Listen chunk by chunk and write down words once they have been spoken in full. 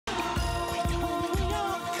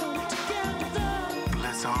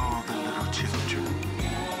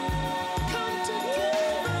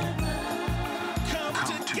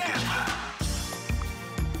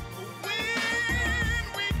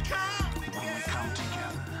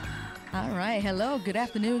All right. Hello, good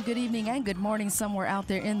afternoon, good evening, and good morning somewhere out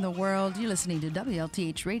there in the world. You're listening to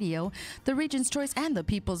WLTH Radio, the region's choice and the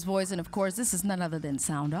people's voice. And of course, this is none other than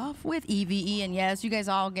Sound Off with E.V.E. And yes, you guys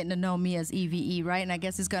all getting to know me as E.V.E., right? And I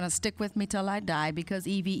guess it's going to stick with me till I die because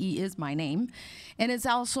E.V.E. is my name. And it's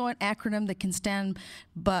also an acronym that can stand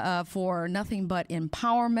for nothing but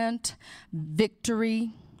empowerment,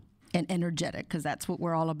 victory, and energetic, because that's what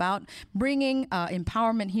we're all about, bringing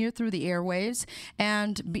empowerment here through the airwaves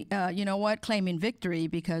and you know what, claiming victory,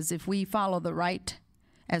 because if we follow the right,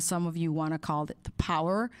 as some of you want to call it, the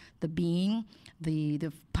power, the being, the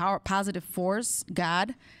power, positive force,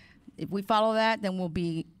 God, if we follow that, then we'll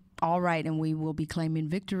be all right, and we will be claiming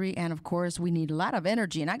victory. And of course, we need a lot of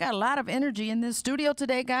energy. And I got a lot of energy in this studio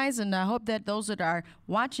today, guys. And I hope that those that are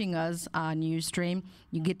watching us on Ustream,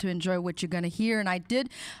 you get to enjoy what you're going to hear. And I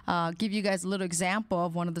did give you guys a little example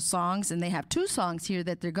of one of the songs. And they have two songs here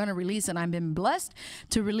that they're going to release. And I've been blessed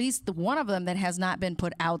to release the one of them that has not been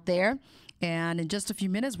put out there. And in just a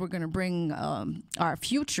few minutes, we're going to bring our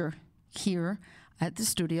future here at the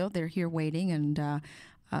studio. They're here waiting, and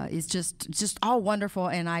it's just all wonderful.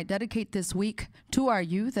 And I dedicate this week to our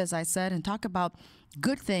youth, as I said, and talk about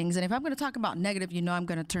good things. And if I'm going to talk about negative, you know I'm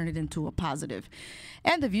going to turn it into a positive.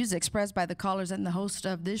 And the views expressed by the callers and the host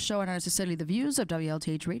of this show are not necessarily the views of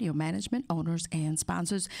WLTH Radio management, owners, and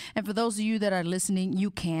sponsors. And for those of you that are listening, you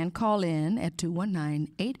can call in at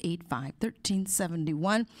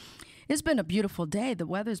 219-885-1371. It's been a beautiful day. The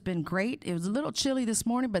weather's been great. It was a little chilly this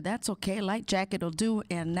morning, but that's okay. Light jacket will do.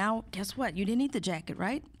 And now, guess what? You didn't need the jacket,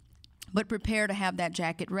 right? But prepare to have that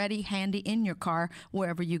jacket ready, handy in your car,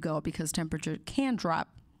 wherever you go, because temperature can drop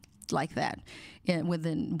like that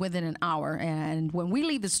within an hour. And when we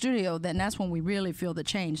leave the studio, then that's when we really feel the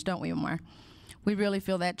change, don't we, Omar? We really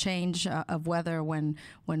feel that change of weather when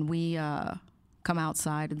we come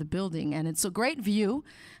outside of the building. And it's a great view.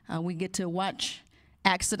 We get to watch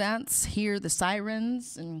accidents, hear the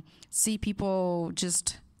sirens, and see people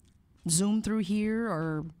just zoom through here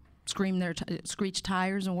or scream their screech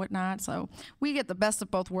tires and whatnot. So we get the best of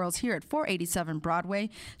both worlds here at 487 Broadway.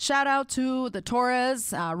 Shout out to the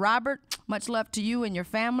Torres, Robert, much love to you and your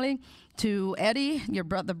family. To Eddie, your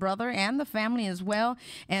brother, and the family as well.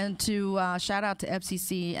 And to shout out to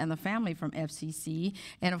FCC and the family from FCC.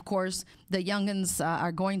 And of course, the youngins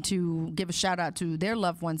are going to give a shout out to their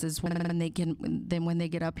loved ones as when they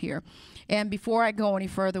get up here. And before I go any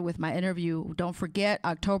further with my interview, don't forget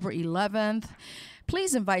October 11th.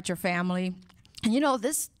 Please invite your family. And you know,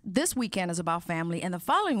 this weekend is about family, and the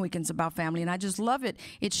following weekend's about family, and I just love it.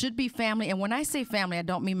 It should be family. And when I say family, I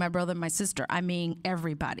don't mean my brother and my sister. I mean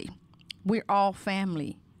everybody. We're all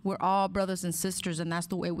family. We're all brothers and sisters, and that's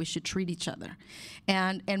the way we should treat each other.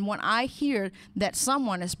 And when I hear that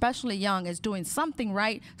someone, especially young, is doing something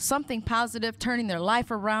right, something positive, turning their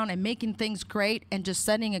life around and making things great and just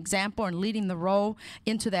setting example and leading the role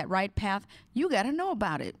into that right path, you got to know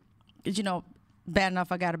about it. You know, bad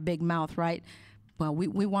enough I got a big mouth, right? Well,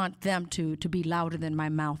 we want them to be louder than my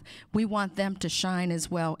mouth. We want them to shine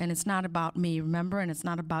as well. And it's not about me, remember? And it's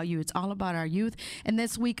not about you. It's all about our youth. And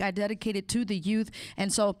this week I dedicated to the youth.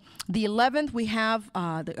 And so the 11th, we have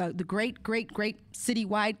the great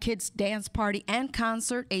citywide kids dance party and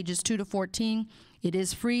concert, ages 2 to 14. It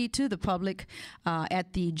is free to the public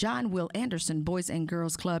at the John Will Anderson Boys and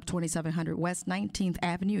Girls Club, 2700 West 19th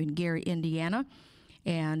Avenue in Gary, Indiana.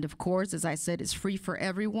 And of course, as I said, it's free for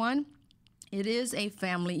everyone. It is a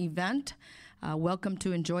family event. Welcome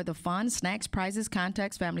to enjoy the fun, snacks, prizes,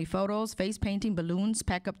 contacts, family photos, face painting, balloons.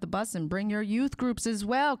 Pack up the bus and bring your youth groups as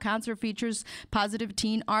well. Concert features positive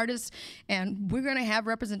teen artists, and we're going to have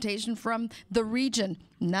representation from the region,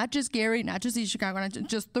 not just Gary, not just East Chicago, not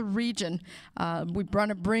just the region. We're going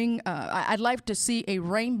to bring, I'd like to see a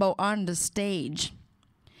rainbow on the stage,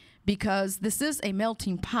 because this is a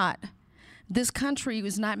melting pot. This country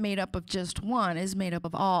is not made up of just one, it's made up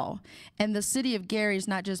of all. And the city of Gary is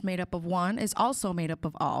not just made up of one, it's also made up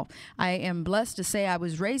of all. I am blessed to say I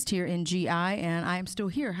was raised here in GI, and I am still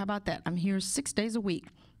here. How about that? I'm here 6 days a week,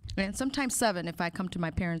 and sometimes 7 if I come to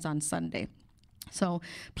my parents on Sunday. So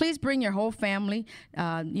please bring your whole family.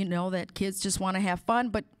 You know that kids just want to have fun,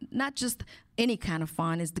 but not just any kind of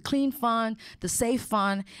fun. It's the clean fun, the safe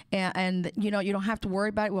fun, and you know, you don't have to worry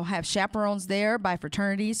about it. We'll have chaperones there by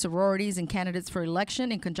fraternities, sororities, and candidates for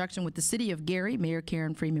election in conjunction with the city of Gary, Mayor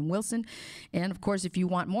Karen Freeman Wilson. And of course, if you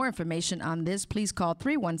want more information on this, please call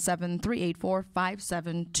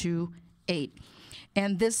 317-384-5728.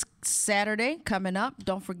 And this Saturday coming up,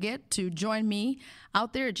 don't forget to join me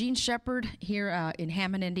out there at Gene Shepherd here in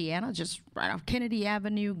Hammond, Indiana, just right off Kennedy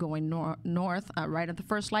Avenue, going north, right at the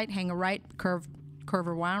first light, hang a right, curve Curve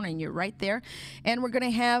Around, and you're right there. And we're going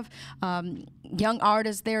to have young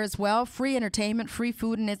artists there as well, free entertainment, free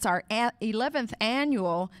food, and it's our 11th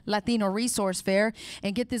annual Latino Resource Fair.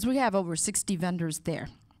 And get this, we have over 60 vendors there.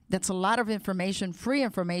 That's a lot of information, free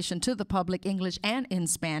information to the public, English and in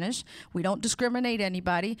Spanish. We don't discriminate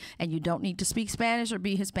anybody, and you don't need to speak Spanish or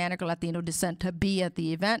be Hispanic or Latino descent to be at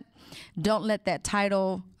the event. Don't let that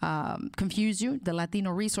title confuse you. The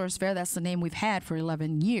Latino Resource Fair, that's the name we've had for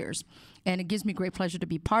 11 years. And it gives me great pleasure to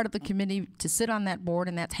be part of the committee, to sit on that board,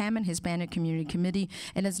 and that's Hammond Hispanic Community Committee.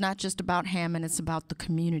 And it's not just about Hammond, it's about the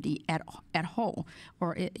community at whole,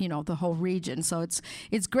 or the whole region. So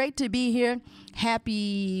it's great to be here.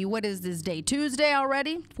 Happy, what is this day? Tuesday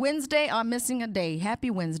already? Wednesday? I'm missing a day.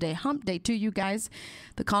 Happy Wednesday, hump day to you guys.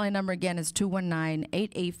 The calling number again is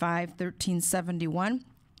 219-885-1371.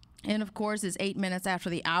 And, of course, it's 8 minutes after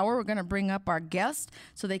the hour. We're going to bring up our guests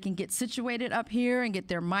so they can get situated up here and get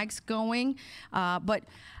their mics going. But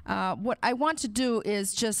what I want to do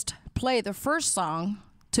is just play the first song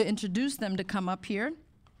to introduce them to come up here.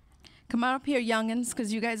 Come on up here, youngins,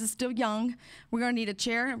 because you guys are still young. We're going to need a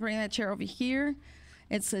chair. Bring that chair over here.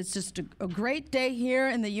 It's just a great day here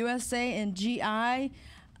in the USA and GI.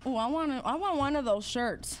 Oh, I want one of those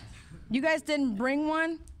shirts. You guys didn't bring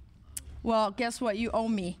one? Well, guess what? You owe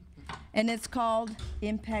me. And it's called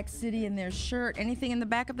Impact City in their shirt. Anything in the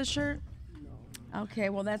back of the shirt? No. Okay,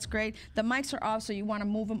 well, that's great. The mics are off, so you want to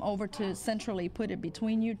move them over to centrally, put it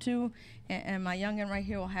between you two. And my youngin right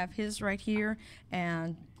here will have his right here.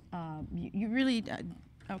 And you really,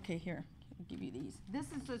 okay, here, I'll give you these.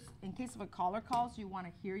 This is just in case of a caller call, so you want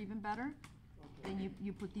to hear even better. Then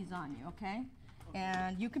you put these on you, okay?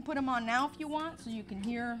 And you can put them on now if you want, so you can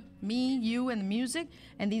hear me, you, and the music.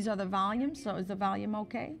 And these are the volumes, so is the volume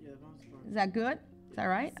okay? Yeah, that's fine. Is that good? Is that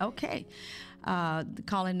right? Okay. The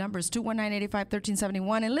call-in number is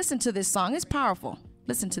 219-885-1371. And listen to this song. It's powerful.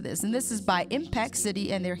 Listen to this. And this is by Impact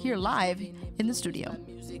City, and they're here live in the studio.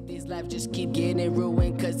 These lives just keep getting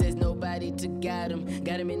ruined, cause there's nobody to guide them.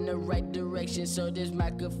 Got them in the right direction, so this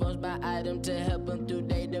microphone's my item to help them through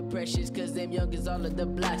their depressions. Cause them youngins all of the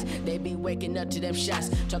blocks, they be waking up to them shots,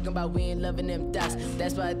 talking about we ain't loving them thoughts.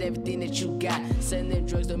 That's why everything that you got, selling them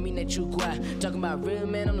drugs don't mean that you quiet. Talking about real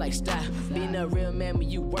man, I'm like stop. Being a real man when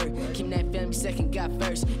you work, keep that family second, God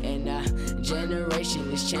first. And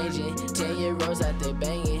generation is changing, 10-year-olds out there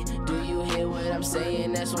banging. Do you hear what I'm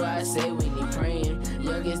saying? That's why I say we need praying.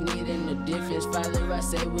 Youngest needing the difference. Father, I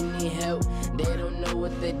say we need help. They don't know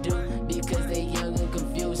what they do because they young and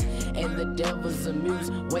confused, and the devil's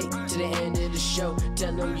amused. Wait to the end of the show,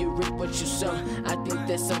 tell them you reap what you sow. I think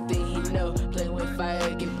that's something he know. Play with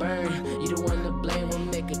fire, get burned. You the one to blame, will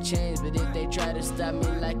make a change. But if they try to stop me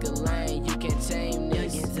like a lion, you can't tame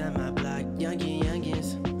this. Youngins on my block,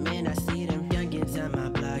 youngins. Man, I see them. Youngins on my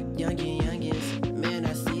block, youngins. Man,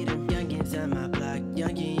 I see them. Youngins on my block,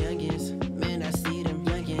 youngins. Man, I see them.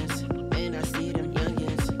 Man, I see them.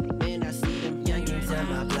 Youngins. Man, I see them. Youngins on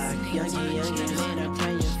my block, youngins. Man, I'm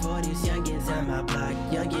praying for these youngins on my block,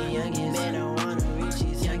 youngins. Man, I wanna reach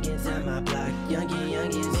these youngins on my block,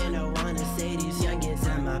 youngins. Man, I wanna say these youngins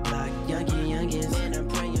on my block, youngins. Man, I'm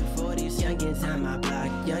praying for these youngins on my block,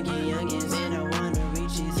 youngins. Man, I wanna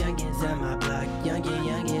reach these youngins on my block,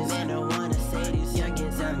 youngins. Man, I wanna say these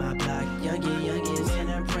youngins on my block, youngins. Man,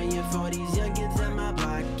 I'm praying for these youngins on my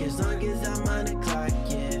block, as long as I'm on the clock,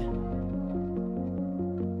 yeah.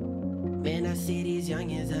 Man, I see these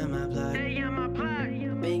youngins on my block. They on my block.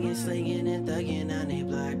 Banging, slinging, and thugging on they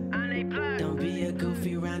block. Don't be a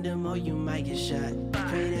goofy round them or you might get shot.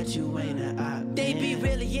 Pray that you ain't a op. They be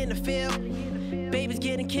really in the field. Babies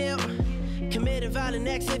getting killed. Committing violent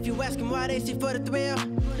acts if you ask them why they see for the thrill.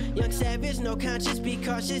 Young savage, no conscience, be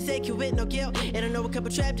cautious, they can with no guilt. And I know a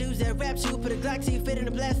couple trap dudes that rap you, put a Glock to you, fit in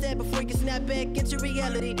a blast that before you can snap back into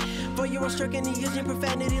reality. 4-year-old stroking and using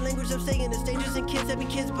profanity, language I'm saying it's dangerous and kids having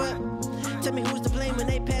kids, but tell me who's to blame when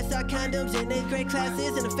they pass out condoms in 8th grade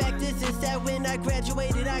classes. And the fact is that when I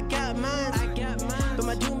graduated, I got mine. But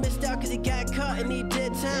my dude missed out cause he got caught and he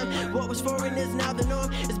did time. What was foreign is now the norm.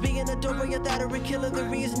 It's being a doorway, you thought a killer the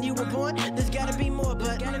reason you were born. There's gotta be more,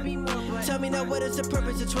 but tell me now what is the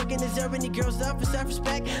purpose of twerking? Is there any girls love for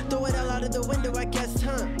self-respect? Throw it all out of the window, I guess,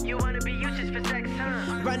 huh? You wanna be useless for sex,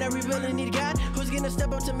 huh? Right now we really need God. Who's gonna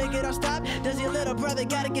step up to make it all stop? Does your little brother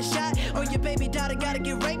gotta get shot? Or your baby daughter gotta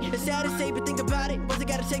get raped? It's sad to say, but think about it. What's it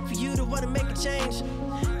gotta take for you to wanna make a change?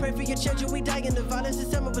 Pray for your children, we die in the violence. And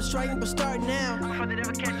some of us trying, but start now. Before they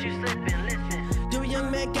ever catch you slipping, listen. Do a young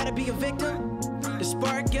man gotta be a victim? To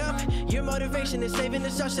spark up your motivation and saving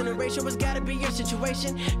this our generation was gotta be your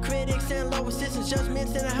situation. Critics and low assistance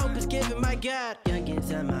judgments, and I hope it's given, my God.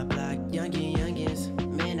 Youngins on my block, youngins.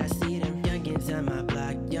 Man, I see them. Youngins at my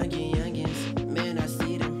block, youngins. Man, I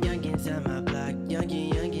see them youngins at my block,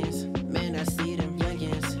 youngins. Man, I see them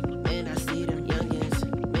youngins. Man, I see them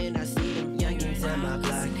youngins. Man, I see them youngins at my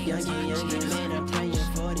block, youngins. Man, I'm praying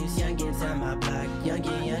for these youngins at my block,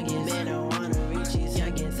 youngins. Man, I wanna reach these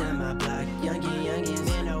youngins at my block, youngins.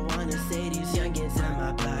 Man, I wanna say these youngins at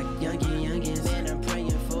my block, youngins. Man, I'm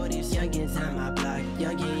praying for these youngins at my block,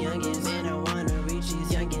 youngins. Man, I wanna reach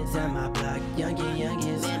these youngins at my block,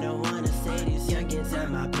 youngins. Man, I wanna say these youngins at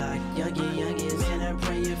my block, youngins. Man, I'm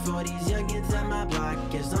praying for these youngins at my block,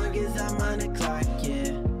 as long as I'm on the clock,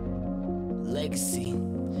 yeah. Legacy.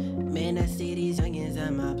 Man, I see these youngins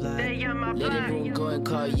at my block. Let everyone go and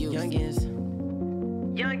call you. Youngins.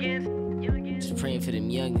 Just praying for them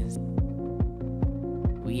youngins.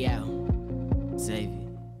 We out. Save it.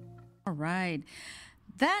 All right.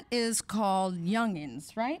 That is called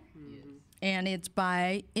Youngins, right? Yes. And it's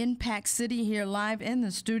by Impact City here live in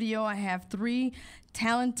the studio. I have 3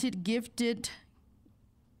 talented, gifted,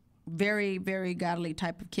 very, very godly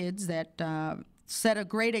type of kids that set a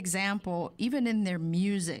great example even in their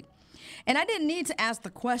music. And I didn't need to ask the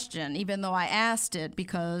question, even though I asked it,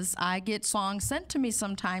 because I get songs sent to me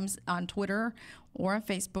sometimes on Twitter or on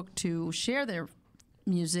Facebook to share their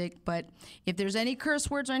music, but if there's any curse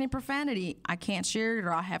words or any profanity, I can't share it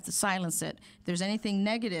or I'll have to silence it. If there's anything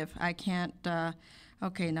negative, I can't.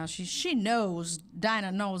 Okay, now she knows,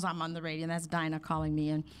 Dinah knows I'm on the radio, and that's Dinah calling me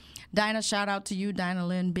in. Dinah, shout out to you, Dinah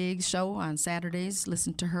Lynn Biggs show on Saturdays.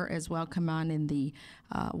 Listen to her as well. Come on in the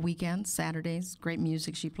weekends, Saturdays. Great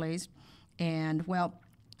music she plays. And, well,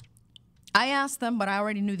 I asked them, but I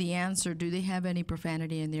already knew the answer. Do they have any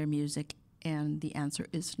profanity in their music? And the answer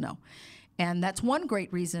is no. And that's one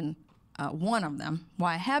great reason, one of them,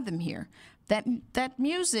 why I have them here. That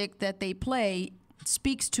music that they play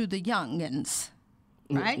speaks to the youngins,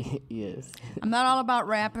 right? Yes. I'm not all about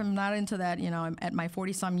rap. I'm not into that, you know. I'm at my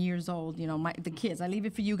 40-some years old, you know, the kids. I leave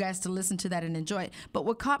it for you guys to listen to that and enjoy it. But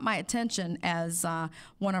what caught my attention as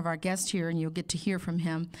one of our guests here, and you'll get to hear from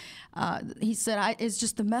him, he said, it's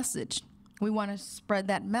just the message. We want to spread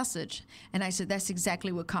that message. And I said, that's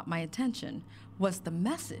exactly what caught my attention, was the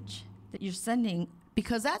message that you're sending,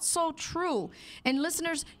 because that's so true. And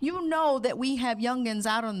listeners, you know that we have youngins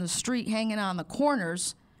out on the street hanging on the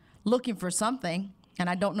corners looking for something, and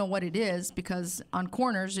I don't know what it is, because on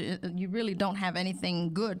corners you really don't have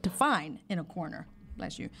anything good to find in a corner,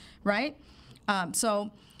 bless you, right?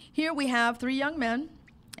 So here we have 3 young men,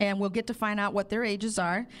 and we'll get to find out what their ages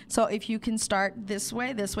are. So if you can start this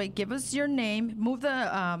way, give us your name, move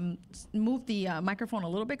the microphone a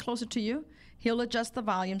little bit closer to you. He'll adjust the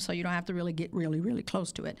volume so you don't have to really get really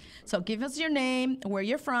close to it. So give us your name, where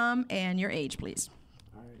you're from, and your age, please.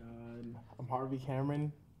 All right, I'm Harvey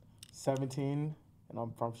Cameron, 17, and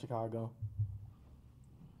I'm from Chicago.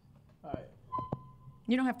 All right.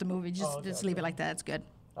 You don't have to move it, just leave it like that, it's good.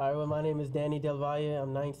 All right, well, my name is Danny Del Valle.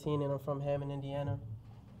 I'm 19, and I'm from Hammond, Indiana.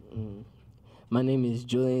 My name is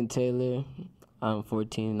Julian Taylor. I'm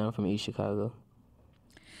 14, and I'm from East Chicago.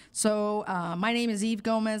 So my name is E.V.E.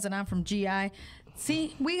 Gomez, and I'm from GI.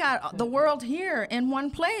 See, we got the world here in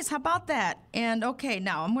one place. How about that? And, okay,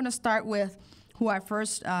 now I'm going to start with who I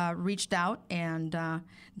first reached out, and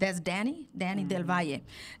that's Danny Del Valle.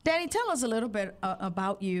 Danny, tell us a little bit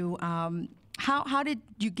about you. How did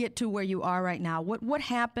you get to where you are right now? What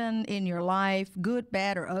happened in your life, good,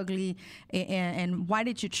 bad, or ugly, and why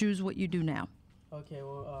did you choose what you do now? Okay,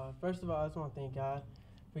 well, first of all, I just want to thank God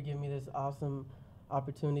for giving me this awesome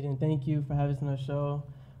opportunity, and thank you for having us on our show.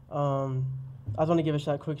 I just want to give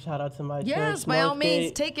a quick shout out to my church, by all means,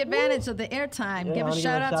 Gate. take advantage of the airtime. Yeah, give a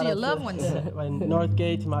shout out to your loved ones. My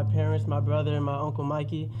Northgate, to my parents, my brother, and my Uncle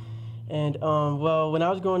Mikey. And well, when I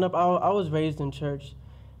was growing up, I was raised in church,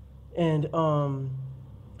 and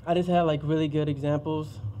I just had like really good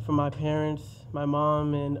examples from my parents, my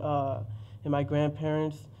mom, and my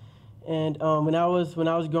grandparents. And when I was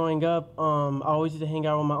growing up, I always used to hang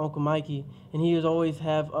out with my Uncle Mikey, and he would always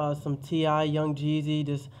have some T.I., Young Jeezy,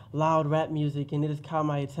 just loud rap music, and it just caught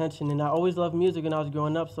my attention. And I always loved music when I was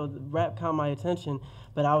growing up, so rap caught my attention.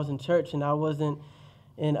 But I was in church, and I wasn't.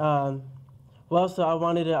 And well, so I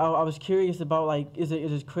was curious about, like,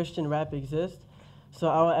 does Christian rap exist? So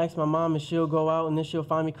I would ask my mom, and she'll go out, and then she'll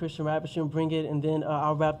find me Christian rap, and she'll bring it, and then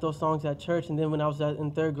I'll rap those songs at church. And then when I was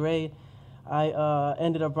in 3rd grade, I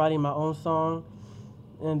ended up writing my own song.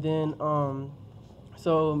 And then,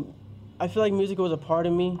 so I feel like music was a part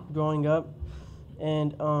of me growing up.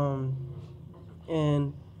 And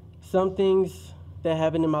some things that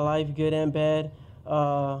happened in my life, good and bad,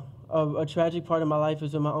 a tragic part of my life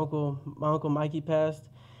is when my uncle Mikey passed.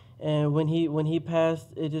 And when he passed,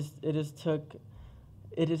 it just took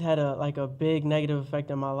it just had a big negative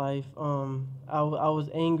effect on my life. I was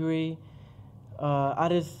angry. I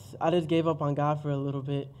just gave up on God for a little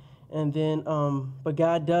bit, and then but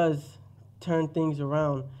God does turn things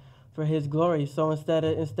around for His glory. So instead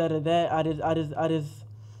of that,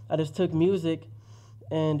 I just took music,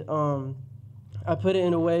 and I put it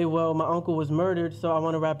in a way. Well, my uncle was murdered, so I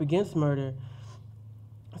want to rap against murder.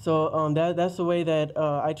 So that's the way that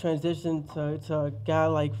I transitioned to a guy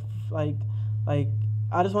like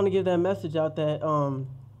I just want to give that message out that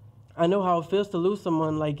I know how it feels to lose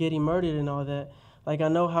someone, like getting murdered and all that. Like I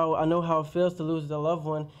know how it feels to lose a loved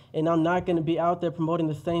one, and I'm not going to be out there promoting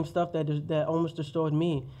the same stuff that almost destroyed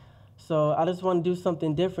me. So I just want to do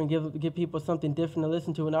something different, give people something different to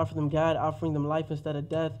listen to, and offer them God, offering them life instead of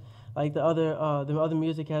death, like the other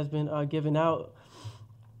music has been given out.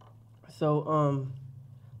 So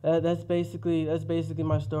that's basically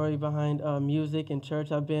my story behind music and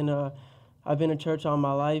church. I've been in church all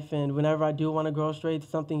my life, and whenever I do want to go straight,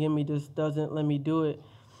 something in me just doesn't let me do it.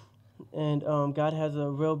 And God has a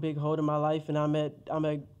real big hold in my life, and I met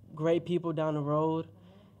great people down the road,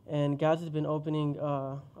 and God's just been opening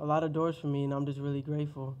a lot of doors for me, and I'm just really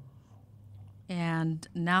grateful. And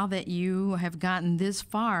now that you have gotten this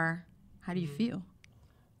far, how do you feel?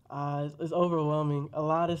 It's overwhelming. A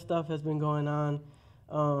lot of stuff has been going on.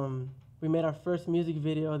 We made our first music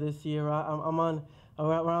video this year. We're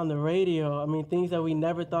on the radio. I mean, things that we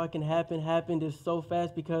never thought can happen just so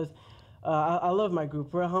fast because I love my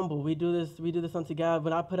group. We're humble. We do this unto God.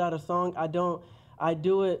 When I put out a song, I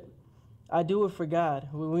do it for God.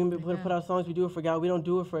 When we put out songs, we do it for God. We don't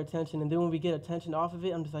do it for attention. And then when we get attention off of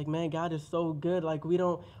it, I'm just like, man, God is so good. Like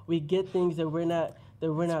we get things that we're not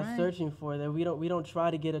right. searching for. That we don't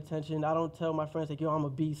try to get attention. I don't tell my friends like, yo, I'm a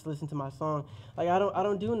beast. Listen to my song. Like I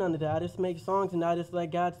don't do none of that. I just make songs and I just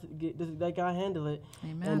let God handle it.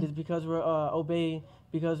 Amen. And just because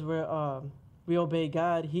we obey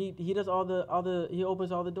God, He does He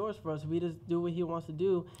opens all the doors for us. We just do what He wants to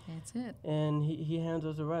do. That's it. And He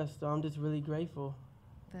handles the rest. So I'm just really grateful.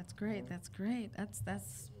 That's great.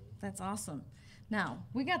 That's awesome. Now,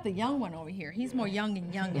 we got the young one over here. He's more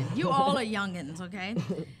youngin'. You all are youngins, okay?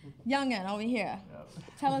 Youngin' over here.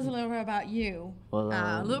 Tell us a little bit about you. Well,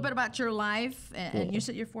 a little bit about your life. And you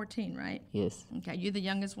said you're 14, right? Yes. Okay, you're the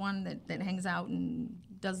youngest one that hangs out and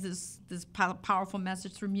does this powerful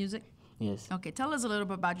message through music? Yes. Okay, tell us a little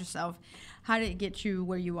bit about yourself. How did it get you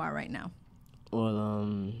where you are right now?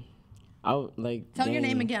 Well, Tell your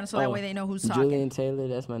name again so that way they know who's talking. Julian Taylor,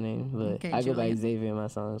 that's my name, but Okay, I go by Julian. Xavier in my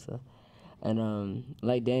song. So, and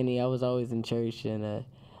like Danny, I was always in church, and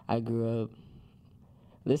I grew up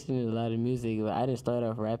listening to a lot of music, but I didn't start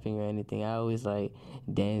off rapping or anything. I always like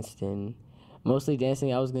danced and mostly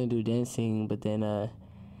dancing. I was gonna do dancing, but then I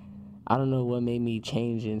don't know what made me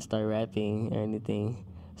change and start rapping or anything.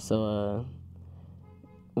 So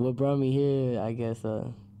what brought me here, I guess,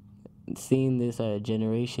 seeing this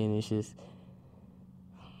generation, it's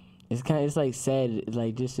like sad,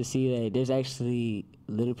 like just to see that there's actually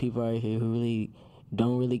little people out here who really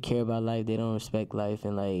don't really care about life. They don't respect life,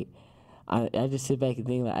 and like I just sit back and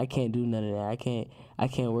think like I can't do none of that. I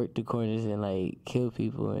can't work the corners and like kill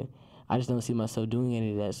people, and I just don't see myself doing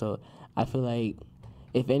any of that. So I feel like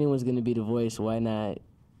if anyone's gonna be the voice, why not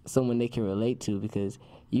someone they can relate to? Because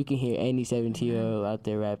you can hear any 17-year-old out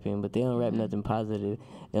there rapping, but they don't rap nothing positive.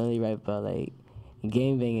 They only rap about like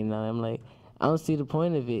game banging and all that. I'm like, I don't see the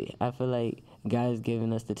point of it. I feel like God's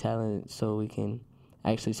giving us the talent so we can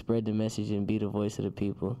actually spread the message and be the voice of the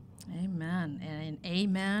people. Amen and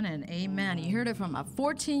amen and amen. You heard it from a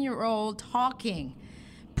 14-year-old talking,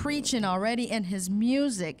 preaching already in his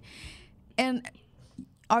music. And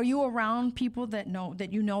are you around people that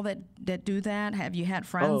do that? Have you had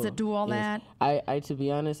friends that do all yes. that? I to be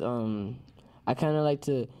honest, I kind of like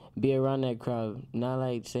to be around that crowd. Not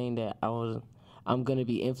like saying that I'm gonna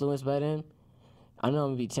be influenced by them. I know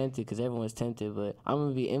I'm gonna be tempted because everyone's tempted, but I'm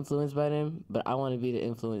gonna be influenced by them. But I want to be the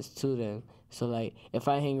influence to them. So like, if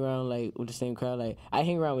I hang around like with the same crowd, like I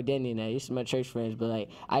hang around with Danny and that, this is my church friends. But like,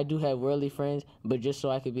 I do have worldly friends, but just so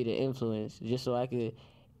I could be the influence, just so I could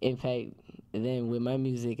impact them with my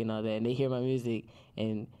music and all that, and they hear my music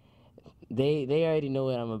and they already know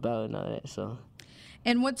what I'm about and all that. So.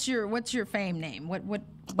 And what's your fame name? What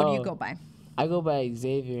do you go by? I go by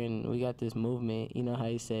Xavier, and we got this movement. You know how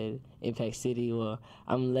you said Impact City? Well,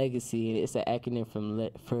 I'm Legacy, and it's an acronym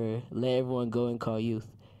for Let Everyone Go and Call Youth.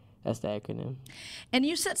 That's the acronym. And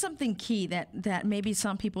you said something key that maybe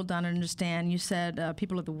some people don't understand. You said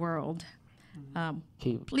people of the world.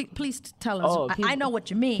 Please tell us. I know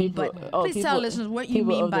what you mean, but please tell listeners what you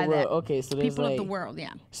mean by that. Okay, so there's people like, of the world,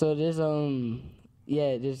 yeah. So there's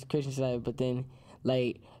there's Christian side, but then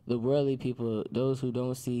like the worldly people, those who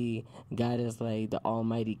don't see God as like the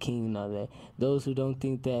Almighty King and all that, those who don't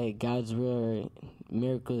think that God's real,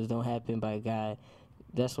 miracles don't happen by God.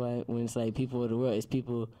 That's why when it's like people of the world, it's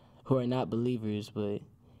people who are not believers, but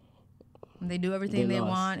They do everything they're they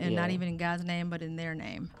lost, want, and not yeah. even in God's name, but in their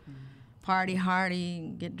name. Party hardy,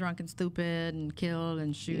 and get drunk and stupid, and kill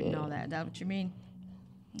and shoot and all that. Is that what you mean?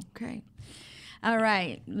 Okay. All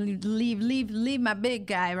right. Leave my big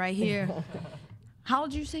guy right here. How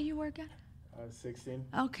old did you say you were, guy? 16.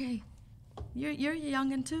 Okay. You're a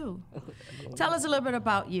youngin' too. Tell us a little bit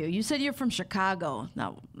about you. You said you're from Chicago.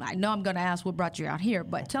 Now, I know I'm going to ask what brought you out here,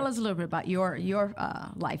 but tell us a little bit about your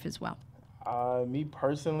life as well. Me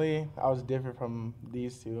personally, I was different from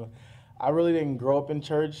these two. I really didn't grow up in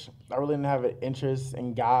church. I really didn't have an interest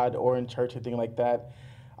in God or in church or anything like that.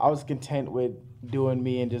 I was content with doing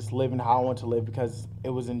me and just living how I want to live because it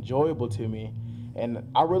was enjoyable to me.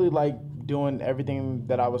 And I really like doing everything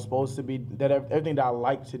that I was supposed to be, everything that I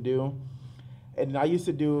like to do. And I used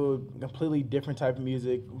to do completely different type of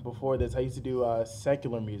music before this. I used to do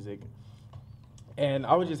secular music. And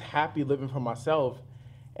I was just happy living for myself.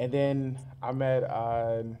 And then I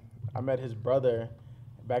met his brother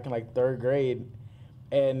back in like 3rd grade.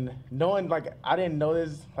 And knowing, like, I didn't know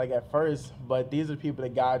this like at first, but these are people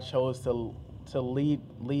that God chose to lead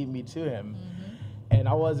me to him. And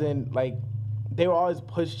I wasn't like, they were always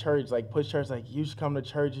push church, like you should come to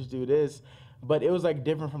church, just do this. But it was like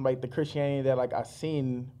different from like the Christianity that like I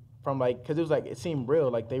seen from like, cause it was like, it seemed real,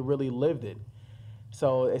 like they really lived it.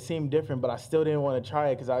 So it seemed different, but I still didn't want to try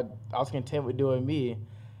it because I was content with doing me.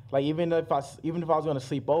 Like even if I was going to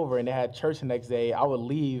sleep over and they had church the next day, I would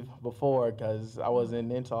leave before because I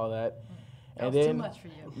wasn't into all that. That was too much for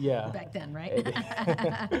you. Yeah. Back then, right?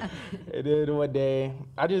 And then one day,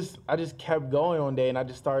 I just kept going one day and I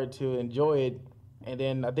just started to enjoy it. And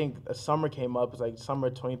then I think a summer came up. It's like summer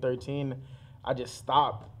 2013. I just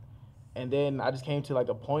stopped. And then I just came to like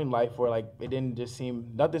a point in life where like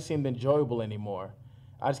nothing seemed enjoyable anymore.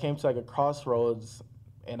 I just came to like a crossroads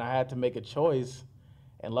and I had to make a choice.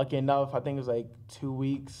 And lucky enough, I think it was like 2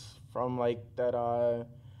 weeks from like that,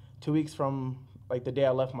 2 weeks from like the day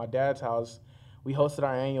I left my dad's house, we hosted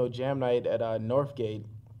our annual jam night at Northgate.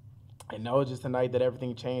 And that was just the night that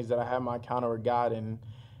everything changed, that I had my encounter with God, and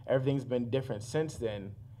everything's been different since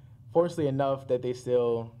then. Fortunately enough that they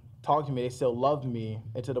still talk to me, they still loved me,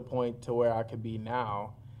 and to the point to where I could be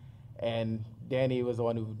now. And Danny was the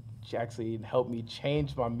one who actually helped me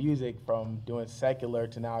change my music from doing secular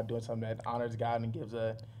to now doing something that honors God and gives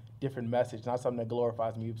a different message, not something that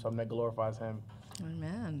glorifies me, but something that glorifies him.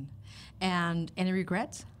 Amen. And any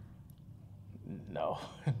regrets? No,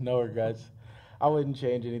 no regrets. I wouldn't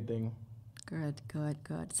change anything. Good.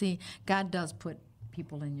 See, God does put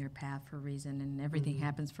people in your path for a reason, and everything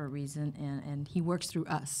happens for a reason, and he works through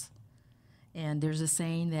us. And there's a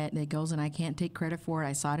saying that goes, and I can't take credit for it.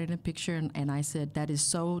 I saw it in a picture, and I said, that is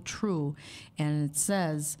so true. And it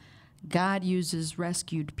says, God uses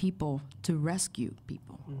rescued people to rescue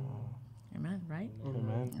people. Amen, right?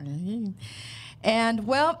 Amen. And,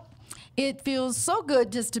 well, it feels so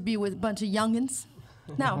good just to be with a bunch of youngins.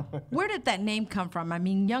 Now, where did that name come from? I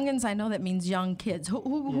mean, youngins, I know that means young kids.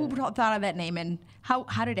 Who thought of that name, and how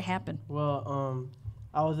did it happen? Well,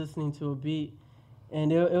 I was listening to a beat,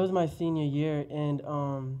 and it was my senior year, and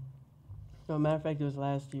matter of fact, it was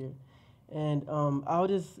last year, and I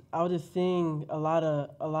was just seeing a lot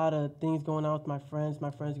of things going on with my friends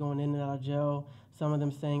going in and out of jail, some of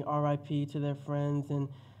them saying R.I.P. to their friends, and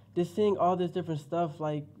just seeing all this different stuff,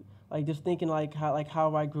 like just thinking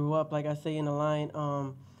how I grew up. Like I say in the line,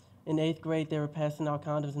 in 8th grade they were passing out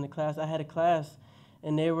condoms in the class. I had a class,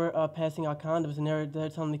 and they were passing out condoms, and they're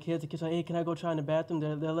telling the kids like, hey, can I go try in the bathroom?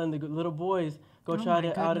 They're letting the little boys go try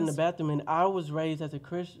it out in the bathroom. And I was raised as a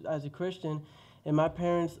Christian, and my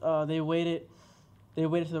parents they waited to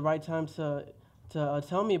the right time to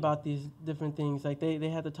tell me about these different things. Like they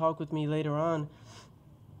had to talk with me later on,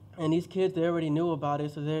 and these kids, they already knew about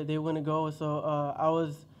it, so they wouldn't go. So I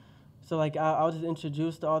was just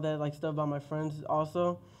introduced to all that like stuff about my friends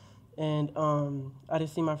also. And I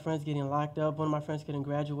just see my friends getting locked up. One of my friends couldn't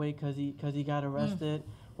graduate because he got arrested.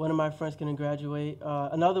 One of my friends couldn't graduate.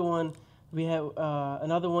 Another one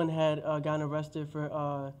had gotten arrested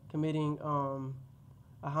for committing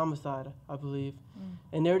a homicide, I believe.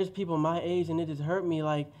 And they're just people my age, and it just hurt me.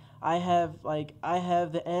 Like I have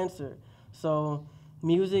the answer. So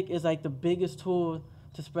music is like the biggest tool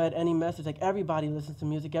to spread any message. Like everybody listens to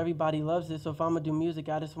music, everybody loves it. So if I'm gonna do music,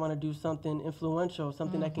 I just want to do something influential,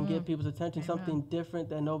 something that can get people's attention, something different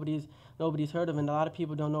that nobody's heard of, and a lot of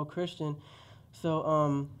people don't know Christian.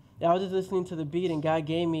 So I was just listening to the beat, and God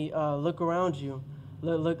gave me, look around you.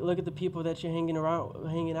 Look at the people that you're hanging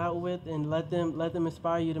out with, and let them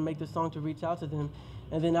inspire you to make the song to reach out to them.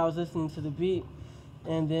 And then I was listening to the beat,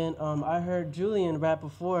 and then I heard Julian rap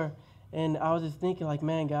before, and I was just thinking like,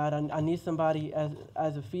 man, God, I need somebody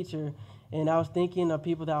as a feature. And I was thinking of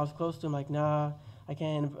people that I was close to. I'm like, nah, I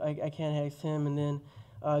can't ask him. And then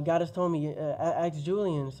God has told me, ask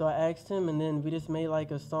Julian. So I asked him, and then we just made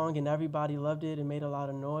like a song, and everybody loved it. It made a lot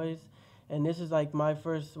of noise. And this is like one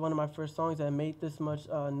of my first songs that made this much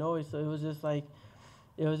noise. So it was just like,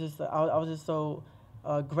 I was just so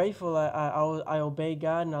grateful. I obeyed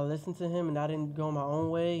God, and I listened to him, and I didn't go my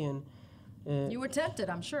own way. And you were tempted,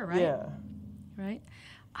 I'm sure, right? Yeah. Right.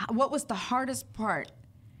 What was the hardest part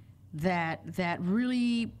that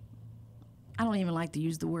really, I don't even like to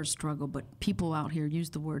use the word struggle, but people out here use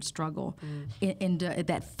the word struggle, into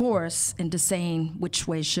that force into saying, which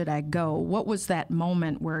way should I go? What was that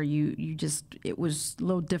moment where you just, it was a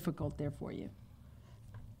little difficult there for you?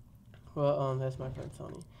 Well, that's my friend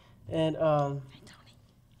Tony. And Hey, Tony.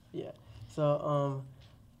 yeah. So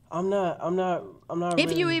I'm not If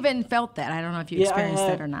really, you even felt that, I don't know if you experienced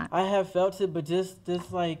that or not. I have felt it, but just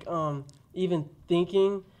like even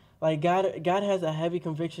thinking, like God has a heavy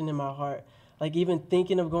conviction in my heart. Like even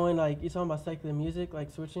thinking of going, like you're talking about secular music,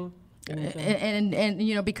 like switching. And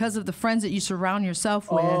you know, because of the friends that you surround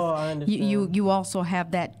yourself with, I understand. you also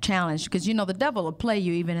have that challenge, because you know the devil will play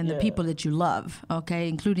you even in the Yeah. people that you love, okay,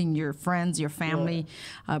 including your friends, your family,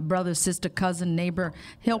 brother, sister, cousin, neighbor.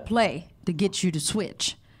 He'll play to get you to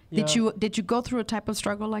switch. Yeah. Did you go through a type of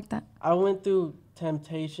struggle like that? I went through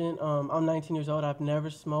temptation. I'm 19 years old. I've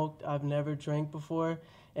never smoked. I've never drank before,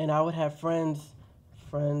 and I would have friends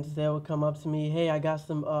that would come up to me. Hey, I got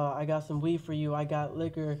some weed for you. I got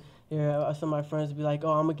liquor here. Some of my friends would be like,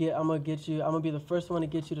 oh, I'm gonna be the first one to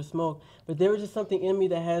get you to smoke. But there was just something in me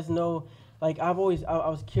that has no, like I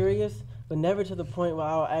was curious, but never to the point where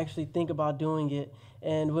I'll actually think about doing it.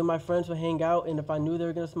 And when my friends would hang out, and if I knew they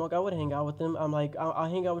were gonna smoke, I would hang out with them. I'm like, I'll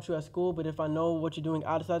hang out with you at school, but if I know what you're doing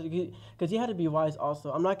outside, because you had to be wise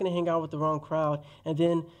also. I'm not gonna hang out with the wrong crowd, and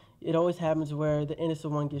then it always happens where the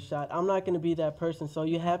innocent one gets shot. I'm not gonna be that person, so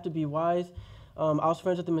you have to be wise. I was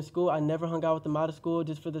friends with them in school. I never hung out with them out of school,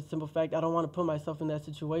 just for the simple fact I don't want to put myself in that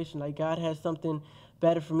situation. Like God has something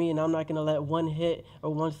better for me, and I'm not gonna let one hit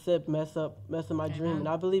or one sip mess up my dream. And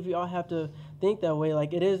I believe we all have to think that way.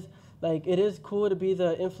 Like it is cool to be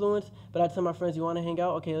the influence, but I tell my friends, you want to hang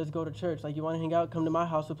out? Okay, let's go to church. Like you want to hang out? Come to my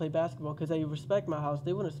house to play basketball, because they respect my house.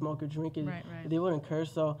 They wouldn't smoke or drink it. Right. They wouldn't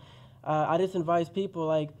curse. So I just advise people,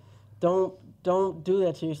 like, don't do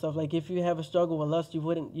that to yourself. Like if you have a struggle with lust, you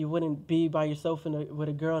wouldn't be by yourself with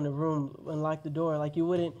a girl in a room and lock the door. Like you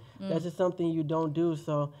wouldn't. That's just something you don't do.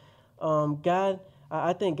 So God,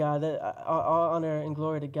 I thank God that all honor and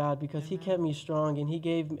glory to God, because He kept me strong, and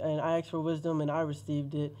and I asked for wisdom, and I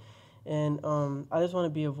received it. And I just want to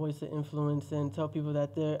be a voice of influence and tell people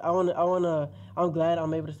that I'm glad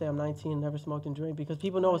I'm able to say I'm 19 and never smoked and drank, because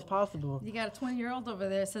people know it's possible. You got a 20-year-old over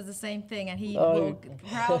there that says the same thing, and he will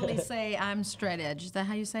proudly say, I'm straight edge. Is that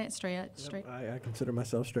how you say it? Straight? I consider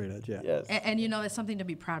myself straight edge, yeah. Yes. And you know, it's something to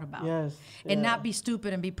be proud about. Yes. And yeah. not be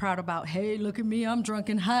stupid and be proud about, hey, look at me, I'm drunk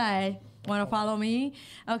and high. Want to follow me?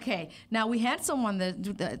 Okay. Now, we had someone that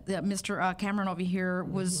Mr. Cameron over here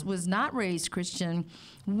was not raised Christian.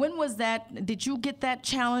 When was that? Did you get that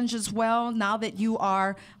challenge as well, now that you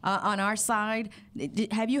are on our side?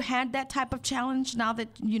 Have you had that type of challenge now that,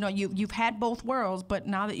 you know, you've had both worlds, but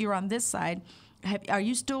now that you're on this side, have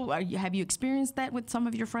you experienced that with some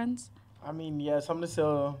of your friends? I mean, yeah, some of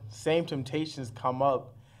the same temptations come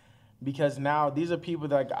up, because now these are people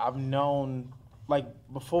that I've known, like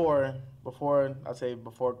before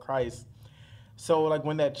Christ. So like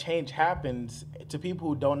when that change happens, to people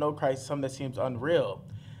who don't know Christ, something that seems unreal.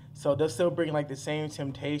 So they'll still bring like the same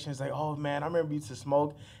temptations, like, oh man, I remember you used to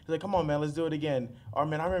smoke. He's like, come on man, let's do it again. Or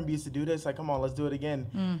man, I remember you used to do this. Like, come on, let's do it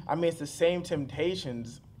again. I mean, it's the same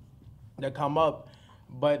temptations that come up,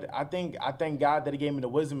 but I thank God that He gave me the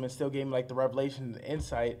wisdom and still gave me like the revelation and the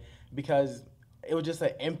insight, because it was just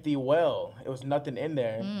an empty well. It was nothing in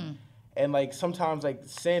there. And like sometimes like the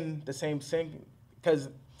same sin, because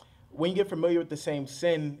when you get familiar with the same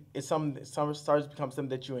sin, it starts to become something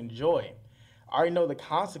that you enjoy. I already know the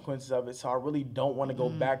consequences of it, so I really don't want to go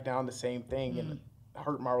back down the same thing and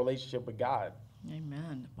hurt my relationship with God.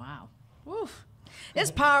 Amen. Wow. Woof.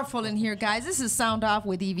 It's powerful in here, guys. This is Sound Off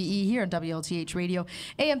with E.V.E. here on WLTH Radio,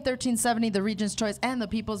 AM 1370, the Region's Choice and the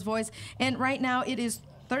People's Voice. And right now it is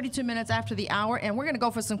 32 minutes after the hour, and we're going to go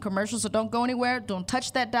for some commercials, so don't go anywhere. Don't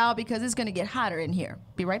touch that dial, because it's going to get hotter in here.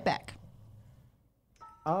 Be right back.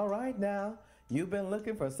 All right now, You've been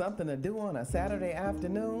looking for something to do on a Saturday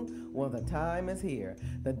afternoon? Well, the time is here.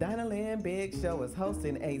 The Dinah Lynn Big Show is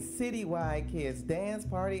hosting a citywide kids dance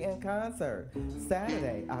party and concert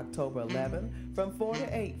Saturday, October 11th from 4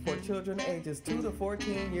 to 8 for children ages 2 to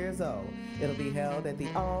 14 years old. It'll be held at the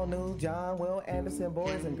all-new John Will Anderson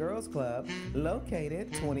Boys and Girls Club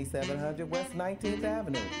located 2700 West 19th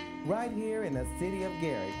Avenue, right here in the city of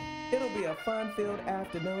Gary. It'll be a fun-filled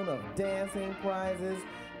afternoon of dancing, prizes,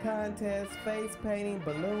 contests, face painting,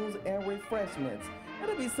 balloons, and refreshments.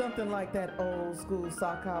 It'll be something like that old school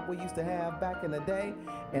sock hop we used to have back in the day.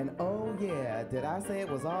 And oh yeah, did I say it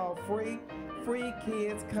was all free? Free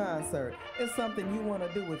Kids Concert. It's something you want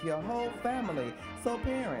to do with your whole family. So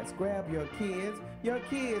parents, grab your kids'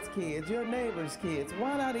 kids, your neighbors' kids,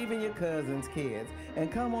 why not even your cousins' kids,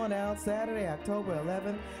 and come on out Saturday, October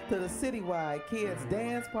 11th to the citywide kids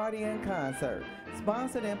dance party and concert.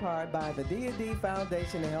 Sponsored in part by the D&D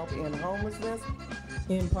Foundation to Help End Homelessness,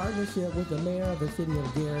 in partnership with the mayor of the city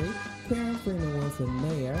of Gary, Karen Freeman Wilson,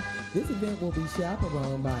 Mayor. This event will be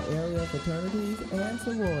chaperoned by area fraternities and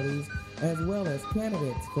sororities, as well as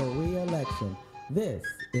candidates for re-election. This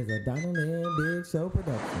is a Dinah Lynn Big Show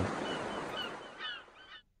production.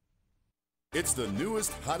 It's the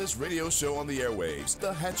newest, hottest radio show on the airwaves,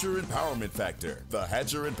 The Hatcher Empowerment Factor. The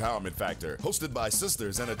Hatcher Empowerment Factor, hosted by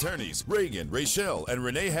sisters and attorneys Reagan, Rachelle, and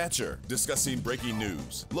Renee Hatcher, discussing breaking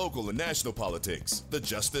news, local and national politics, the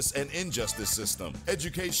justice and injustice system,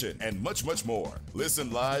 education, and much, much more.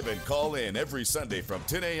 Listen live and call in every Sunday from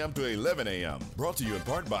 10 a.m. to 11 a.m. Brought to you in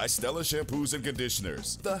part by Stella Shampoos and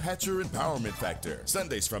Conditioners. The Hatcher Empowerment Factor,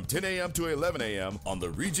 Sundays from 10 a.m. to 11 a.m. on the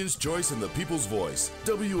Region's Choice and the People's Voice,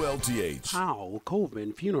 WLTH. Powell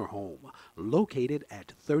Coleman Funeral Home, located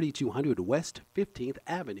at 3200 West 15th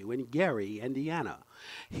Avenue in Gary, Indiana.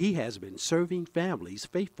 He has been serving families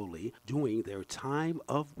faithfully during their time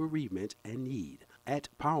of bereavement and need. At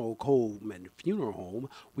Powell Coleman Funeral Home,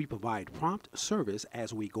 we provide prompt service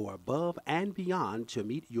as we go above and beyond to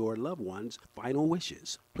meet your loved one's final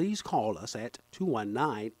wishes. Please call us at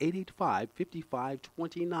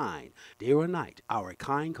 219-885-5529. Day or night, our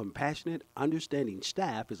kind, compassionate, understanding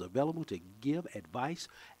staff is available to give advice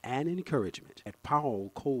and encouragement. At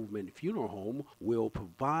Powell Coleman Funeral Home, we'll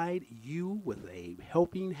provide you with a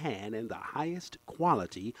helping hand and the highest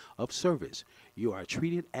quality of service. You are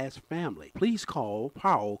treated as family. Please call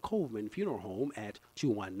Powell Coleman Funeral Home at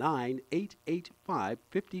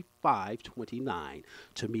 219-885-5529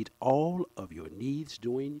 to meet all of your needs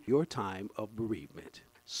during your time of bereavement.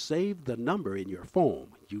 Save the number in your phone.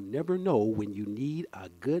 You never know when you need a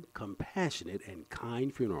good, compassionate, and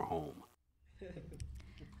kind funeral home.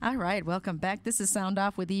 All right, welcome back. This is Sound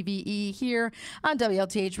Off with E.V.E. here on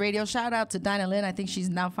WLTH Radio. Shout out to Dinah Lynn. I think she's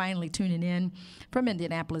now finally tuning in from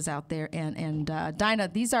Indianapolis out there. And Dinah,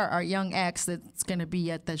 these are our young acts that's going to be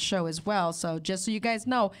at the show as well. So just so you guys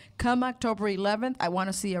know, come October 11th, I want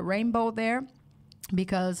to see a rainbow there,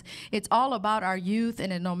 because it's all about our youth,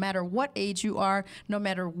 and no matter what age you are, no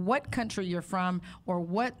matter what country you're from, or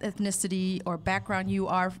what ethnicity or background you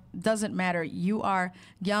are, doesn't matter. You are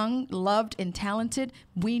young, loved, and talented.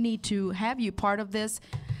 We need to have you part of this,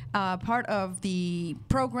 part of the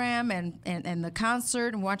program and the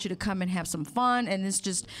concert, and want you to come and have some fun, and it's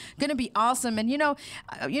just going to be awesome. And you know,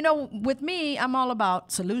 with me, I'm all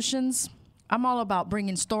about solutions. I'm all about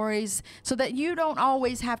bringing stories so that you don't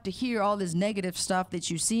always have to hear all this negative stuff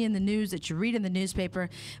that you see in the news, that you read in the newspaper.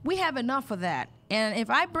 We have enough of that. And if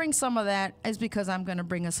I bring some of that, it's because I'm going to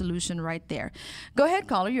bring a solution right there. Go ahead,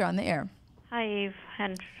 caller. You're on the air. Hi, Eve.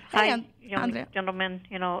 And hey, hi, young Andrea. gentlemen.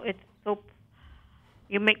 You know, it's so,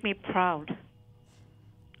 you make me proud.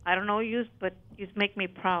 I don't know you, but you make me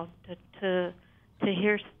proud to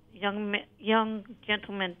hear young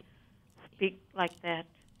gentlemen speak like that.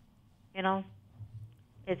 You know,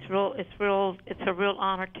 it's a real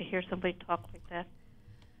honor to hear somebody talk like that.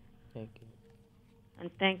 Thank you.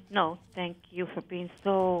 And thank you for being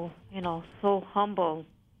so humble,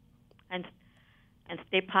 and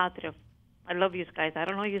stay positive. I love you guys. I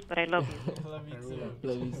don't know you, but I love you. Love you too.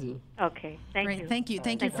 Love you too. Okay, thank Great. you.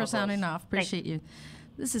 Thank you for sounding off. Appreciate you.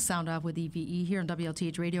 This is Sound Off with E.V.E. here on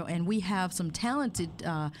WLTH Radio, and we have some talented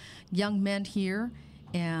young men here.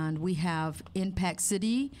 And we have Impact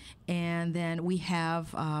City, and then we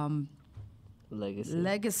have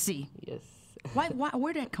Legacy. Yes. Why?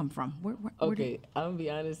 Where did that come from? Where Okay, I'm gonna be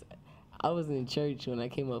honest. I was in church when I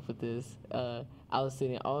came up with this. I was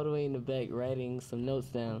sitting all the way in the back writing some notes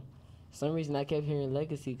down. For some reason, I kept hearing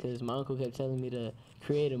Legacy because my uncle kept telling me to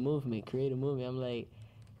create a movement. I'm like,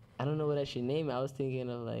 I don't know what I should name it. I was thinking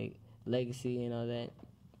of like Legacy and all that.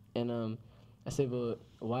 And I said, but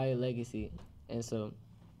why Legacy? And so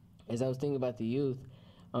as I was thinking about the youth,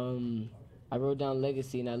 I wrote down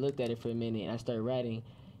legacy and I looked at it for a minute and I started writing,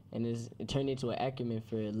 and it turned into an acronym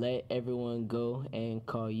for let everyone go and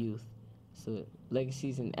call youth. So legacy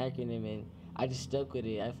is an acronym, and I just stuck with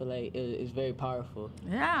it. I feel like it's very powerful.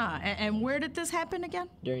 Yeah, and where did this happen again?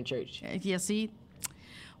 During church. Yeah, see,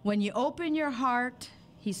 when you open your heart,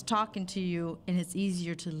 he's talking to you, and it's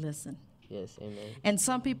easier to listen. Yes, amen. And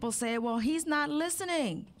some people say, well, he's not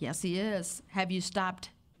listening. Yes, he is. Have you stopped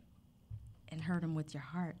and heard him with your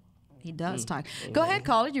heart? He does talk. Amen. Go ahead,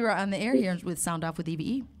 caller. You are on the air here with Sound Off with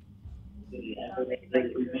E.V.E.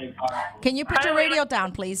 Can you put your radio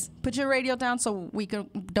down, please? Put your radio down so we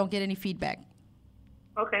don't get any feedback.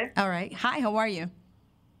 Okay. All right. Hi, how are you?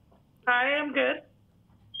 Hi, I'm good.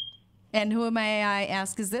 And who may I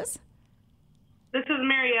ask is this? This is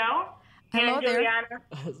Marielle. Hello and there. Juliana.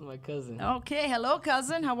 That's my cousin. Okay. Hello,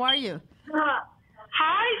 cousin. How are you?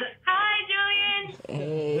 Hi, Julian.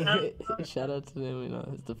 Hey, shout out to them,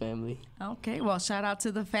 it's the family. Okay. Well, shout out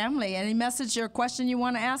to the family. Any message or question you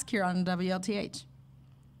want to ask here on WLTH?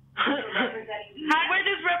 Hi, we're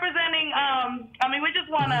just representing, we just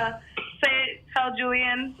want to tell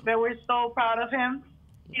Julian that we're so proud of him.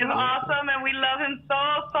 He's awesome, and we love him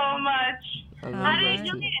so much. How do you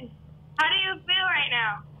feel right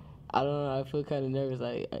now? I don't know. I feel kind of nervous.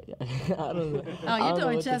 I don't know. Oh, you're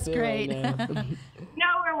doing just great. No,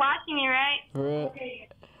 we're watching you, right? For real. Okay,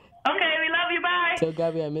 we love you. Bye. Tell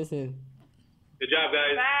Gabby I miss him. Good job,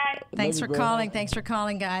 guys. Bye. Thanks for Love you, bro. calling. Thanks for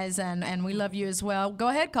calling, guys, and we love you as well. Go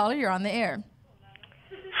ahead, caller. You're on the air.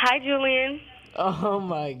 Hi, Julian. Oh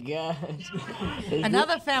my gosh.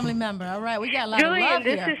 Another family member. All right, we got a lot Julian, of love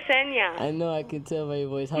this here. is Senya. I know, I can tell by your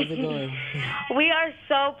voice. How's it going? We are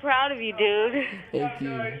so proud of you, dude. Thank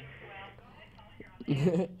you.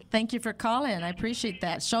 Thank you for calling. I appreciate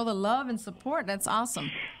that. Show the love and support. That's awesome.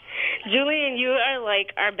 Julian, you are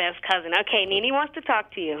like our best cousin. Okay, Nene wants to talk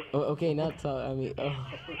to you. Oh, okay, not talk. I mean, oh.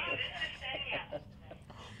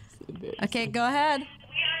 Okay, go ahead.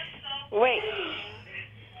 Wait.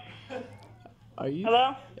 Are you?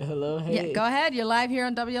 Hello? Hello? Hey. Yeah, go ahead. You're live here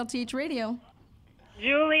on WLTH Radio.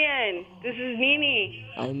 Julian, this is Nene.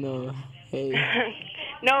 I know. Hey.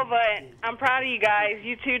 No, but I'm proud of you guys.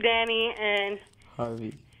 You too, Danny, and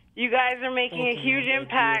Harvey. you guys are making a huge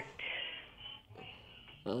impact.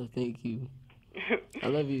 Oh, thank you. I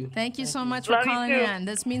love you. Thank you so much for Love you calling too. in.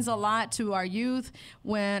 This means a lot to our youth.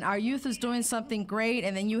 When our youth is doing something great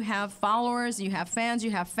and then you have followers, you have fans,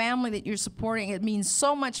 you have family that you're supporting, it means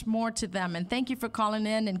so much more to them. And thank you for calling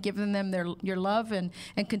in and giving them your love and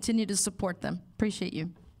continue to support them. Appreciate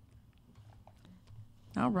you.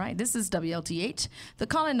 All right, this is WLTH. The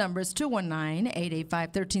call-in number is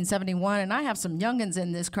 219-885-1371, and I have some youngins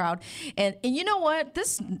in this crowd. And you know what?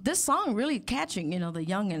 This song really catching, the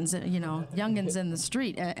youngins, youngins in the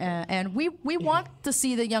street. And we want to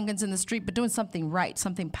see the youngins in the street, but doing something right,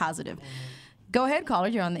 something positive. Go ahead, caller.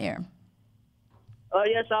 You're on the air.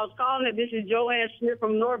 Yes, I was calling it. This is Joanne Smith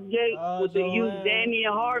from Northgate with the youth, Danny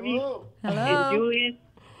and Harvey. Hello. And Julian.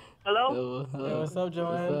 Hello? Hey, what's up,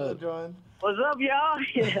 Joanne? What's up, Joanne? What's up, y'all?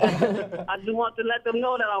 I just want to let them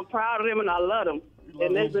know that I'm proud of them and I love them.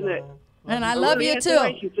 And they've been And I love you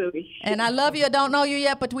too. And I love you. I don't know you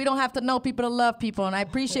yet, but we don't have to know people to love people. And I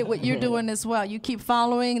appreciate what you're doing as well. You keep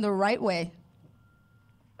following the right way.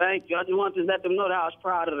 Thank you. I just want to let them know that I was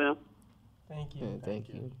proud of them. Thank you. Yeah, thank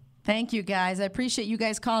you. Thank you, guys. I appreciate you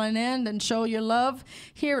guys calling in and show your love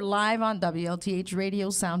here live on WLTH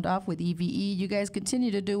Radio, Sound Off with E.V.E. You guys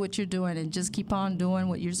continue to do what you're doing and just keep on doing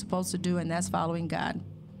what you're supposed to do, and that's following God.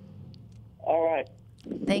 All right.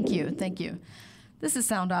 Thank you. Thank you. This is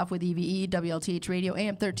Sound Off with E.V.E., WLTH Radio,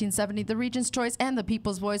 AM 1370, the Region's Choice and the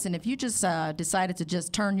People's Voice. And if you just decided to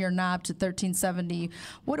just turn your knob to 1370,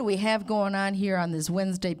 what do we have going on here on this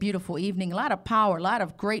Wednesday beautiful evening? A lot of power, a lot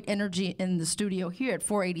of great energy in the studio here at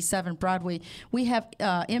 487 Broadway. We have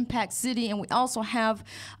Impact City, and we also have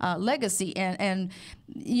Legacy. And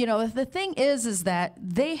the thing is that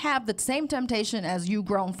they have the same temptation as you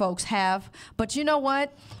grown folks have. But you know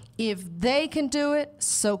what? If they can do it,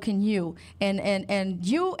 so can you. And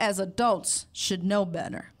you as adults should know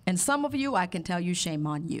better. And some of you, I can tell you, shame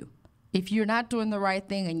on you. If you're not doing the right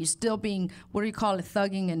thing and you're still being,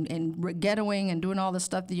 thugging and ghettoing and doing all the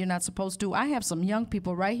stuff that you're not supposed to, I have some young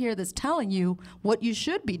people right here that's telling you what you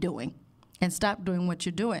should be doing and stop doing what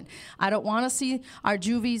you're doing. I don't want to see our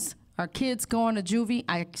juvies, our kids going to juvie.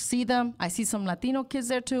 I see them. I see some Latino kids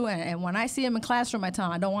there too. And when I see them in classroom, I tell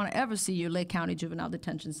them, I don't want to ever see you Lake County Juvenile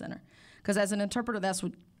Detention Center. Because as an interpreter,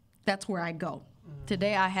 that's where I go.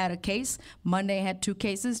 Today I had a case. Monday I had 2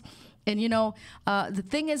 cases. And you know, the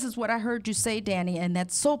thing is what I heard you say, Danny, and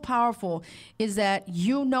that's so powerful, is that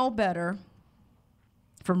you know better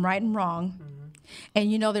from right and wrong,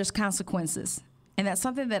 and you know there's consequences. And that's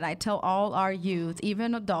something that I tell all our youth,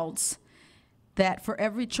 even adults, that for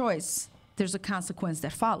every choice, there's a consequence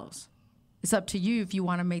that follows. It's up to you if you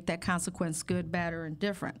want to make that consequence good, bad, or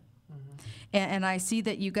indifferent. And I see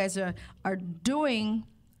that you guys are doing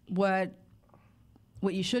what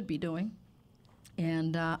you should be doing.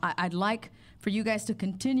 And I'd like for you guys to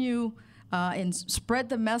continue and spread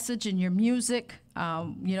the message in your music.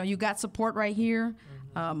 You know, you got support right here.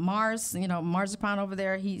 Mars, you know, Marzipan over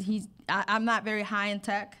there, I'm not very high in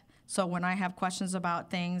tech, so when I have questions about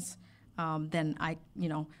things, then I, you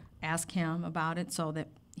know, ask him about it so that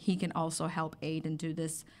he can also help aid and do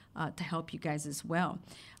this to help you guys as well.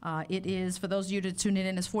 It is, for those of you to tune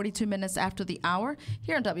in, it's 42 minutes after the hour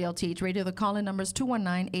here on WLTH Radio. The call-in number is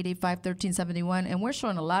 219-885-1371, and we're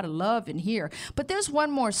showing a lot of love in here. But there's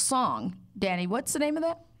one more song. Danny, what's the name of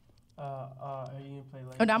that? Are you gonna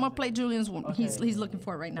play? I'm gonna play Julian's one. Okay. He's looking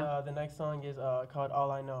for it right now. The next song is called "All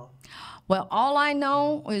I Know." Well, all I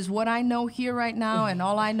know is what I know here right now, and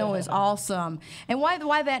all I know is awesome. And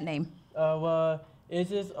why that name? Well, it's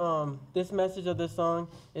just this message of this song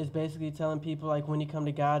is basically telling people, like, when you come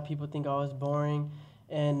to God, people think, oh, it's boring.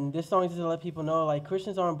 And this song is just to let people know, like,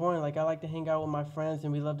 Christians aren't boring. Like, I like to hang out with my friends,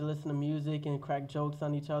 and we love to listen to music and crack jokes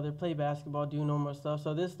on each other, play basketball, do normal stuff.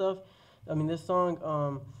 So this stuff, I mean, this song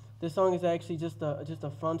is actually just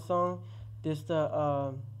a fun song, just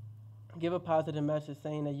to give a positive message,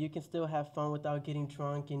 saying that you can still have fun without getting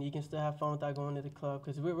drunk, and you can still have fun without going to the club,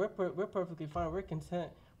 because we're perfectly fine. We're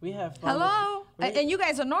content. We have fun. Hello, and you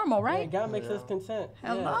guys are normal, right? Yeah, God makes us content.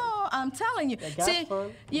 Hello, yeah. I'm telling you. Yeah, See,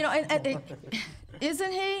 fun. you know, and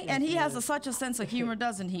isn't he? Yes, and he has is. such a sense of humor,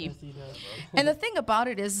 doesn't he? Yes, he does. And the thing about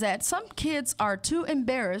it is that some kids are too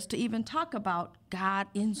embarrassed to even talk about God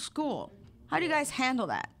in school. How do you guys handle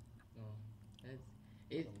that?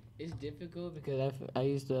 It's difficult because I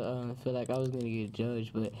used to feel like I was going to get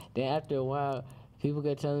judged, but then after a while, people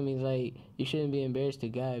kept telling me, like, you shouldn't be embarrassed to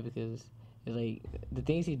God, because it's like the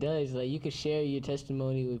things he does, like, you can share your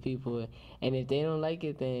testimony with people, and if they don't like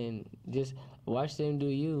it, then just watch them do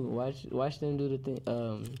you. Watch them do the thing.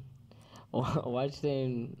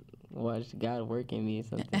 Watch God work in me or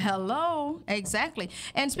something. Hello, exactly.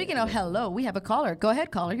 And speaking of hello, we have a caller. Go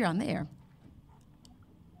ahead, caller. You're on the air.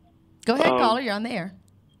 Go ahead, caller. You're on the air.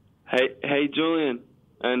 Hey, Julian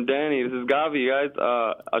and Danny, this is Gavi, guys.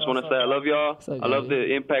 I just want to say I love y'all. I love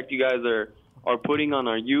the impact you guys are putting on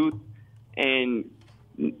our youth, and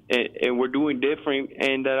we're doing different,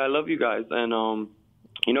 and that I love you guys, and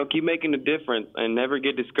you know, keep making a difference and never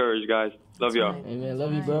get discouraged, guys. Love y'all. Amen.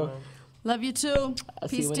 Love you, bro. Love you too.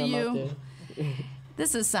 Peace to you. There.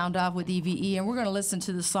 This is Sound Off with E.V.E., and we're going to listen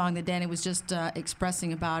to the song that Danny was just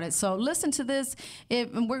expressing about it. So listen to this,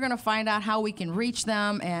 and we're going to find out how we can reach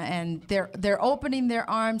them, and they're opening their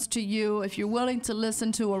arms to you. If you're willing to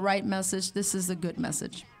listen to a right message, this is a good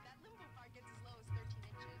message.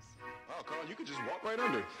 Oh, Carl, you could just walk right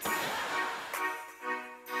under.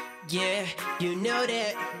 Yeah, you know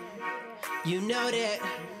that. You know that.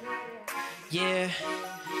 Yeah.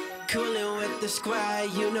 Coolin' with the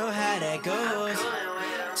squad, you know how that goes.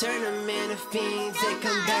 Turn them into fiends that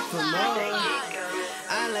come back for more.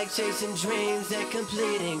 I like chasing dreams that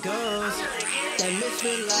completing goals. That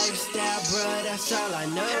misfit lifestyle, bruh, that's all I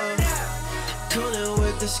know. Coolin'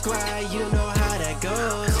 with the squad, you know how that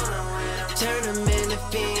goes. Turn them into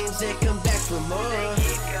fiends that come back for more.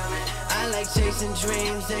 I like chasing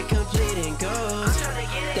dreams that completing goals.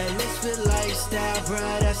 That misfit lifestyle,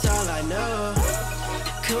 bruh, that's all I know.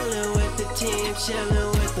 Coolin' with the team,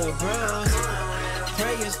 chillin' with the bros.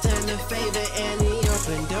 Prayers turn to favor and he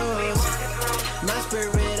open doors. My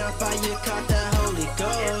spirit on fire caught the Holy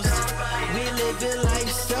Ghost. We living life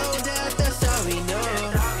sold out, that's all we know.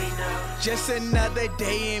 Just another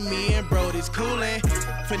day and me and Brody's coolin'.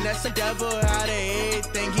 Finesse the devil out of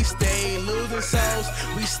everything, he stay losing souls,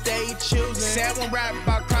 we stay choosing. Say I won't rap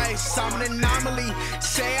about Christ, I'm an anomaly.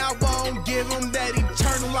 Say I won't give him that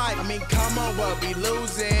eternal life. I mean, come on, what we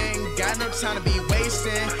losing? Got no time to be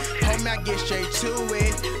wasting. Homie, I get straight to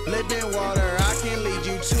it. Living water, I can lead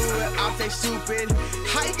you to it. I'll stay stupid.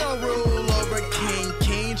 How you gon' rule over king?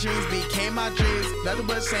 King dreams became my dreams. Nothing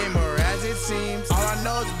but same or as it seems. All I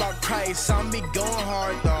know is about Christ, I'm be going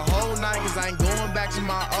hard the whole night, cause I ain't going back to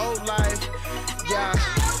my old life. Yeah.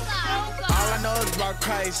 All I know is about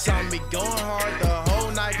Christ, I'm be going hard the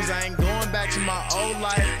whole night, cause I ain't going back to my old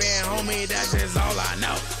life. And homie, that's just all I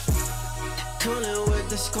know. Coolin' with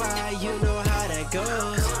the squad, you know how that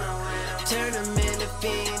goes. Turn them into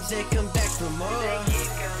fiends, they come back for more.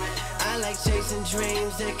 chasing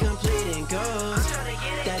dreams and completing goals.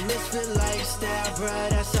 That misfit lifestyle, bruh,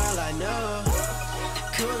 that's all I know.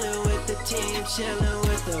 Coolin' with the team, chillin'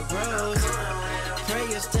 with the bros.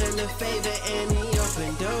 Prayers turn to favor and he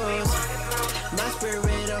open doors. My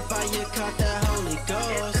spirit on fire caught the Holy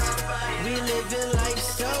Ghost. We living life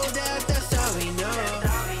sold out, that's all we know.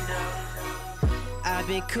 I've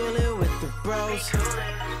been coolin' with the bros.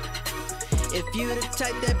 If you the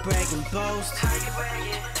type that brag and boast,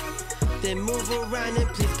 then move around and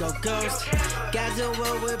please go ghost. Guys are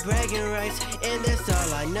one with bragging rights, and that's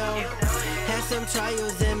all I know. Had some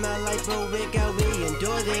trials in my life, but we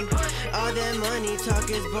endure them. All that money talk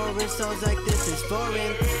is boring, songs like this is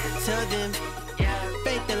foreign. Tell them,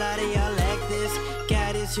 fake a lot of y'all like this.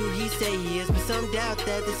 God is who he say he is, but some doubt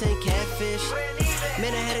that this ain't catfish.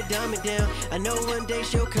 Man, I had to dumb it down. I know one day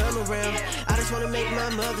she'll come around. I just wanna make my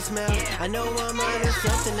mother smile. I know I'm on to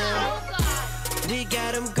something now. We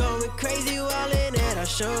got them going crazy while in at our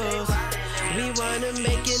shows. We wanna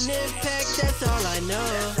make an impact, that's all I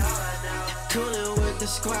know. Coolin' with the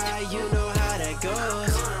squad, you know how that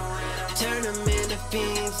goes. Turn them into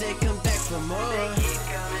fiends, they come back for more.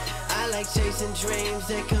 I like chasing dreams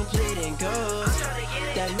and completing goals.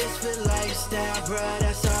 That misfit lifestyle, bruh,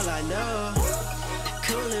 that's all I know.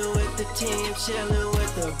 Coolin' with the team, chillin'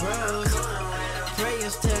 with the bros.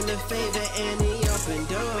 Prayers turn to favor and he open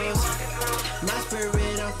doors. My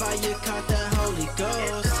spirit on fire caught the Holy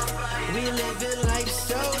Ghost. We living life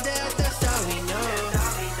sold out, that's all we know.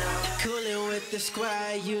 Coolin' with the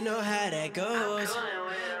squad, you know how that goes.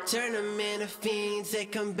 Turn them into fiends, they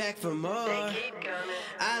come back for more.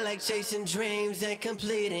 I like chasing dreams and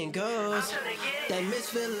completing goals. That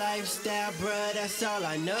misfit lifestyle, bruh, that's all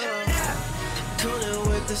I know. Coolin'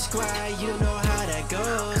 with the squad, you know how that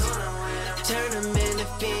goes. Turn them into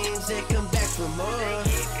fiends, they come back for more.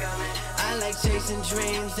 I like chasing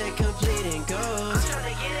dreams and completing goals.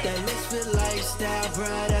 That misfit lifestyle,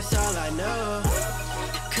 bruh, that's all I know.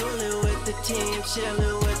 Coolin' with the team,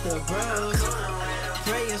 chillin' with the bros.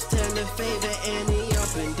 Prayers turn to favor and he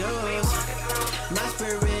open doors. My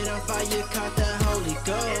spirit on fire caught the Holy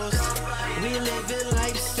Ghost. We living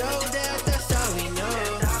life sold out, that's all we know.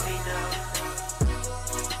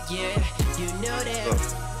 Yeah, you know that. Look,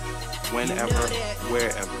 whenever, you know that.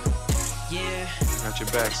 Wherever. Yeah. Got your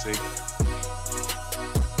back, see?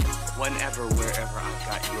 Whenever, wherever, I've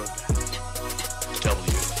got your back.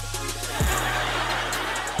 W.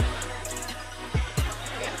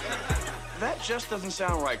 That just doesn't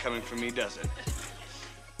sound right coming from me, does it?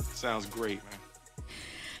 Sounds great, man.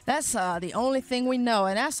 That's the only thing we know,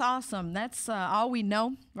 and that's awesome. That's all we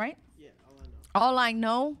know, right? Yeah, all I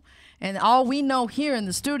know. And all we know here in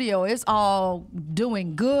the studio is all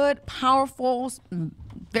doing good, powerful,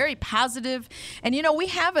 very positive. And, you know, we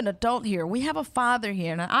have an adult here. We have a father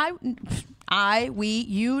here. And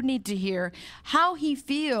you need to hear how he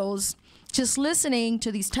feels just listening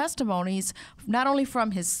to these testimonies, not only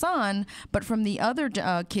from his son, but from the other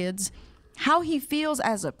kids, how he feels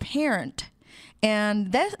as a parent.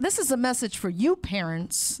 And this is a message for you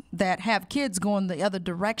parents that have kids going the other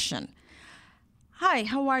direction. Hi,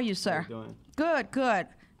 how are you, sir? How you doing? Good, good.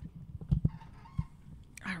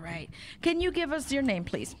 All right. Can you give us your name,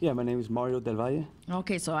 please? Yeah, my name is Mario Del Valle.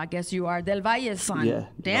 Okay, so I guess you are Del Valle's son. Yeah.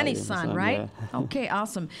 Danny's son, right? Yeah. Okay,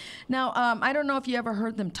 awesome. Now, I don't know if you ever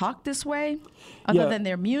heard them talk this way, other than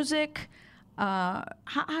their music. How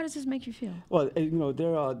does this make you feel? Well, you know,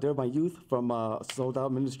 they're my youth from Sold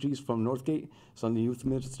Out Ministries from Northgate. So I'm the youth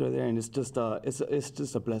minister there, and it's just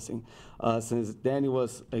a blessing. Since Danny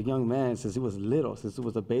was a young man, since he was little, since he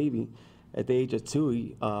was a baby, at the age of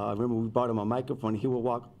 2, I remember we bought him a microphone. He would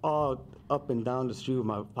walk all up and down the street with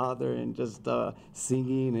my father and just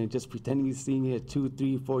singing and just pretending he's singing at 2,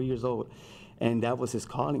 3, 4 years old. And that was his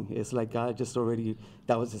calling. It's like God just already,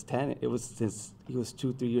 that was his talent. It was since he was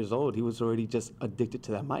 2, 3 years old, he was already just addicted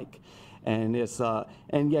to that mic. And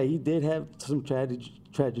and yeah, he did have some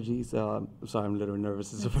tragedies. I'm sorry, I'm a little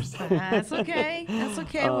nervous. This is the first time. That's okay. That's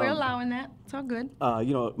okay. We're allowing that. It's all good.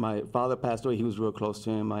 You know, my father passed away. He was real close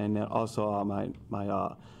to him. And then also my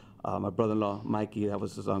brother-in-law, Mikey, that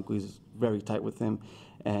was his uncle. He's very tight with him.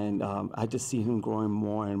 And I just see him growing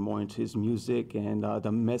more and more into his music. And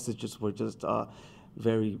the messages were just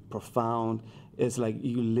very profound. It's like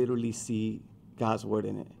you literally see God's word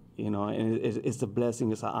in it. You know, and it's a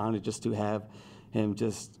blessing, it's an honor just to have him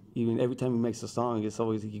just, even every time he makes a song, it's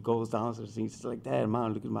always, he goes down and he's like, Dad,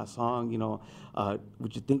 Mom, look at my song, you know,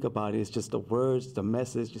 what you think about it, it's just the words, the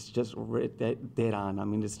message, it's just dead on. I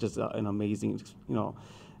mean, it's just an amazing, you know,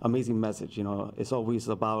 amazing message. You know, it's always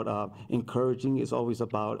about encouraging. It's always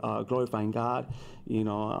about glorifying God. You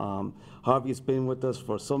know, Harvey's been with us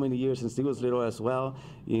for so many years since he was little as well.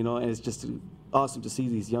 You know, and it's just awesome to see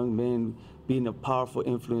these young men being a powerful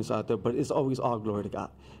influence out there. But it's always all glory to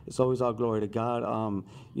God. It's always all glory to God.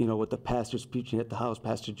 You know, with the pastors preaching at the house,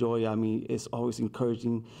 Pastor Joy, I mean, it's always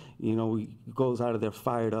encouraging. You know, he goes out of there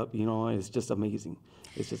fired up, you know, and it's just amazing.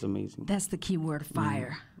 It's just amazing. That's the key word,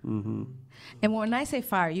 fire. Mm-hmm. And when I say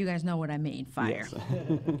fire, you guys know what I mean, fire.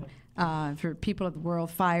 Yes. For people of the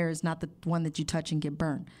world, fire is not the one that you touch and get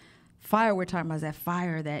burned. Fire, we're talking about is that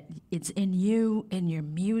fire that it's in you, in your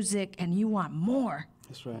music, and you want more.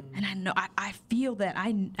 That's right. And I know, I feel that.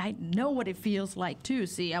 I know what it feels like, too.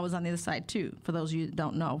 See, I was on the other side, too. For those of you that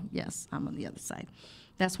don't know, yes, I'm on the other side.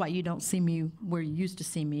 That's why you don't see me where you used to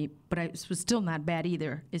see me, but it was still not bad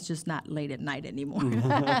either. It's just not late at night anymore.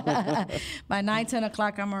 By 9, 10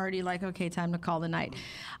 o'clock, I'm already like, okay, time to call the night.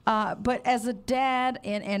 But as a dad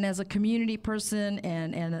and as a community person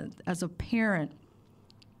and as a parent,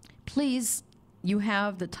 please, you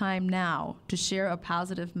have the time now to share a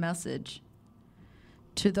positive message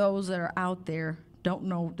to those that are out there, don't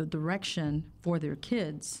know the direction for their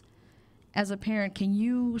kids. As a parent, can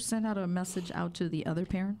you send out a message out to the other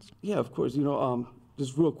parents? Yeah, of course. You know,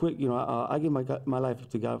 just real quick, you know, I gave my life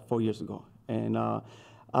to God 4 years ago, and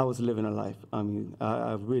I was living a life. I mean,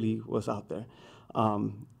 I really was out there.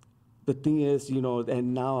 The thing is, you know,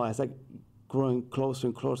 and now as I growing closer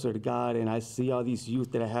and closer to God, and I see all these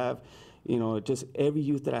youth that I have, you know, just every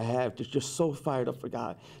youth that I have, they're just so fired up for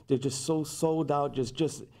God. They're just so sold out.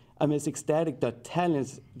 I mean, it's ecstatic, the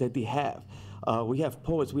talents that they have. We have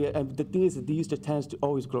poets. And the thing is that they use their talents to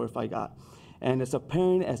always glorify God. And as a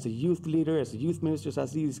parent, as a youth leader, as a youth minister, as I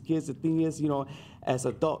see these kids, the thing is, you know, as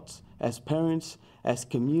adults, as parents, as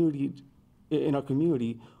community, in our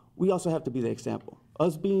community, we also have to be the example.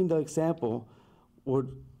 Us being the example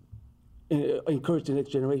would encourage the next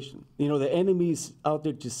generation. You know, the enemy's out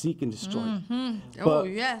there to seek and destroy. Mm-hmm. But, Oh,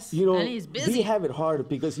 yes. you know, And he's busy. we have it harder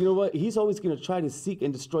because, you know what, he's always going to try to seek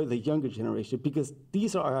and destroy the younger generation because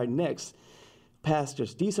these are our next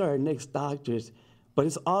pastors. These are our next doctors. But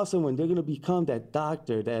it's awesome when they're going to become that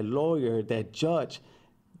doctor, that lawyer, that judge,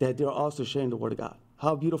 that they're also sharing the word of God.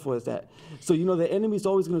 How beautiful is that? So, you know, the enemy's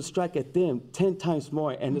always going to strike at them 10 times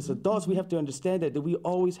more. And as adults, we have to understand that we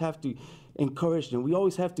always have to encourage them. We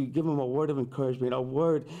always have to give them a word of encouragement, a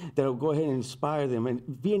word that will go ahead and inspire them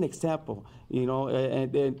and be an example, you know,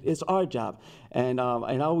 and it's our job. And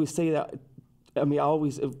I always say that, I mean, I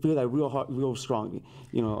always feel that real strongly.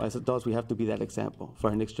 You know, as adults, we have to be that example for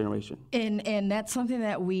our next generation. And that's something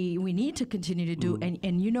that we need to continue to do.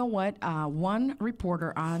 And you know what? One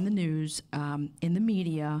reporter on the news, in the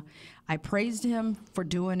media, I praised him for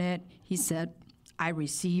doing it. He said, I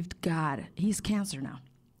received God. He's cancer now.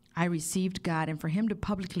 I received God. And for him to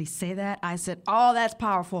publicly say that, I said, oh, that's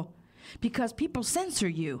powerful. Because people censor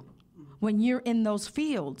you when you're in those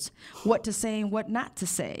fields, what to say and what not to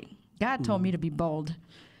say. God told me to be bold,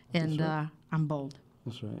 and right. I'm bold.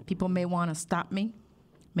 That's right. People may want to stop me,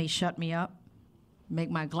 may shut me up, make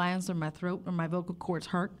my glands or my throat or my vocal cords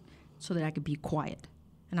hurt so that I could be quiet.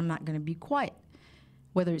 And I'm not going to be quiet,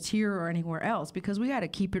 whether it's here or anywhere else, because we got to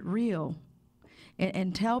keep it real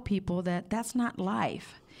and tell people that that's not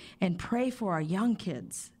life. And pray for our young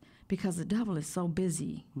kids, because the devil is so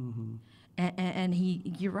busy. Mm-hmm. And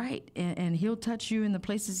you're right, and he'll touch you in the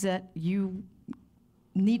places that you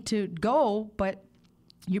need to go, but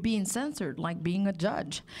you're being censored, like being a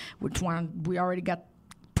judge, which one we already got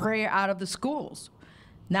prayer out of the schools.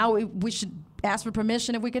 Now we should ask for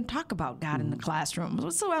permission if we can talk about God in the classroom.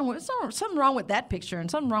 Something wrong with that picture and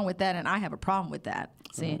something wrong with that, and I have a problem with that.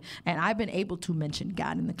 See, and I've been able to mention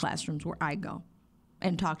God in the classrooms where I go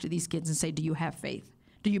and talk to these kids and say, do you have faith?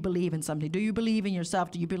 Do you believe in something? Do you believe in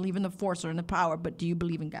yourself? Do you believe in the force or in the power? But do you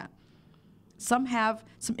believe in God? Some have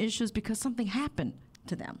some issues because something happened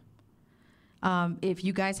to them. If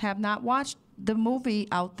you guys have not watched the movie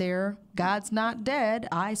out there, God's Not Dead,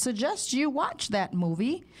 I suggest you watch that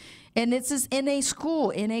movie. And this is in a school,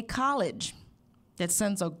 in a college, that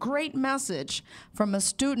sends a great message from a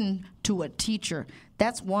student to a teacher.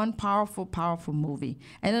 That's one powerful, powerful movie.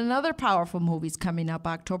 And another powerful movie is coming up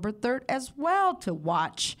October 3rd as well to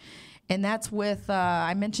watch. And that's with,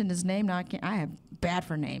 I mentioned his name, now I have bad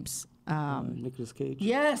for names. Nicolas Cage.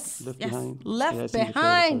 Yes. Left yes. Behind. Left Yeah,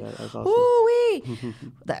 Behind. That's awesome. Woo-wee.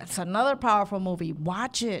 That's another powerful movie.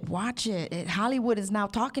 Watch it. Watch it. Hollywood is now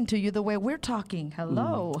talking to you the way we're talking.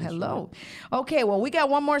 Hello. Hello. Right. Okay, well, we got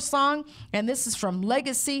one more song, and this is from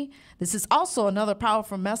Legacy. This is also another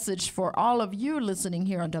powerful message for all of you listening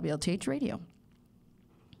here on WLTH Radio.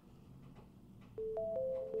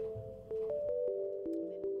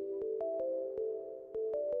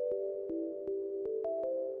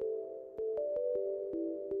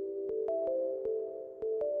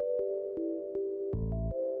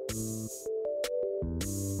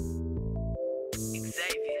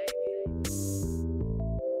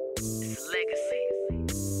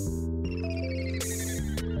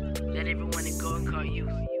 one and go and call you.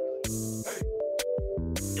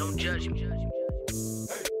 Don't judge me,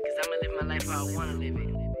 cause I'ma live my life how I wanna live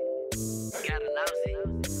it. God allows it,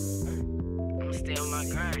 I'ma stay on my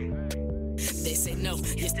grind. They say no,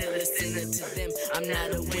 you're still a sinner to them. I'm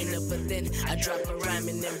not a winner, but then I drop a rhyme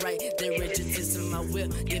and then write the rhythm. I will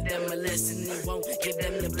give them a lesson. He won't give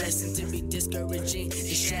them the blessing to be discouraging.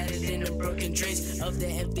 It's shattered in the broken dreams of the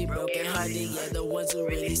empty, broken hearted. Yeah, the ones who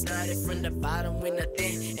really started from the bottom with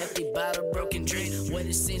nothing. Empty bottle, broken dreams. What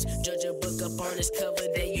it seems, judge a book up on its cover,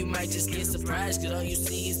 then you might just get surprised. Cause all you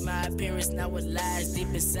see is my appearance, now it lies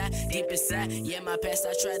deep inside, deep inside. Yeah, my past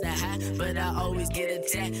I try to hide, but I always get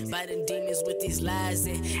attacked by the demons with these lies.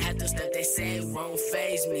 And half the stuff they say won't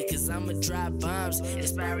faze me, cause I'ma drop bombs,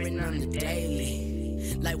 inspiring on the daily.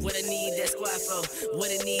 Like what I need that squad for, what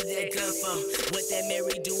I need that gun for, what that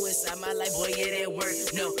Mary do inside my life, boy, it ain't work.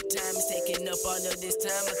 No, time is taking up all of this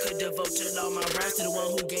time. I could devote to all my rhymes to the one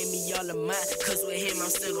who gave me all of mine, cause with him I'm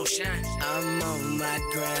still gon' shine. I'm on my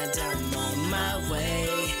grind, I'm on my way,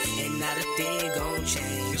 and not a thing gon'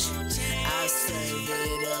 change. I serve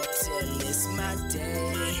it up till it's my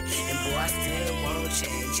day, and boy, I still won't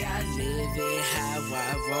change. I live it how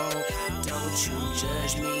I want. Don't you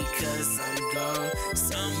judge me, cause I'm gone.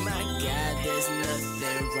 So my God, there's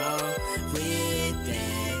nothing wrong with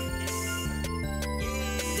that.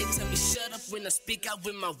 They tell me shut up when I speak out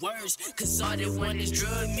with my words, cause all they want is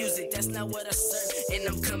drug music, that's not what I serve. And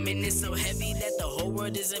I'm coming in so heavy that the whole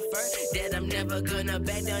world is inferred, that I'm never gonna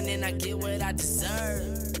back down and I get what I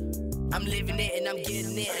deserve. I'm living it and I'm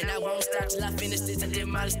getting it, and I won't stop till I finish this and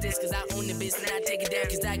demolish this, cause I own the business and I take it down,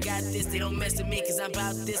 cause I got this. They don't mess with me, cause I'm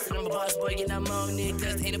about this, and I'm a boss boy and I'm on it,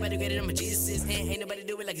 cause ain't nobody greater than my Jesus, and ain't nobody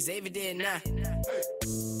do it like Xavier did, nah.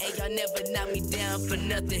 Ain't y'all never knock me down for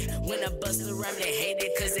nothing. When I bust around, they hate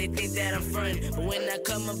it, cause they think that I'm frontin'. But when I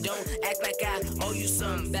come up, don't act like I owe you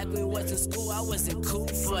something. Back when we was in school, I wasn't cool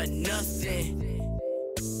for nothing.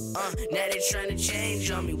 Now they tryna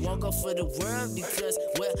change on me. Won't go for the world because,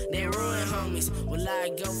 well, they ruin homies. Well, I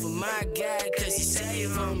go for my guy cause he save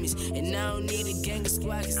homies. And I don't need a gang of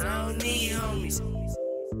squad cause I don't need homies.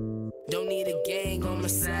 Don't need a gang on my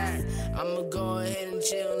side. I'ma go ahead and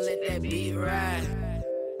chill and let that beat ride.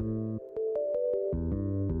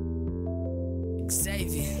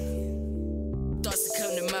 Xavier. Thoughts that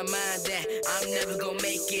come to my mind that I'm never gonna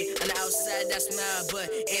make it. On the outside I smile, but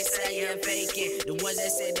inside yeah, I'm faking. The ones that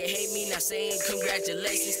said they hate me now saying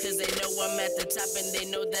congratulations, cause they know I'm at the top and they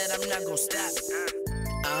know that I'm not gonna stop.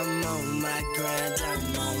 I'm on my grind, I'm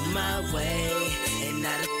on my way, and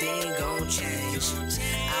not a thing gon' change.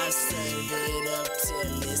 I serve it up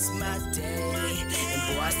till it's my day, and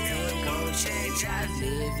boy, I still gon' change. I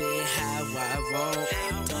live it how I want.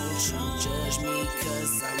 Don't you judge me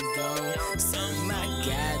cause I'm gone. So my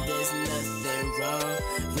God, there's nothing wrong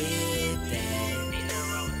with that.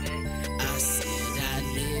 I said I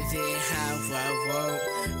live it how I want.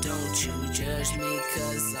 Don't you judge me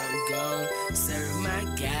cause I'm gone. Serve my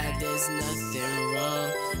God, there's nothing wrong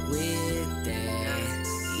with that.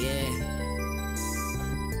 Yeah.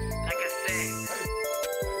 Like I said,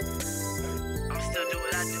 I'm still do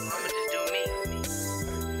what I do. I'ma just do me.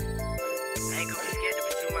 I ain't gonna be scared to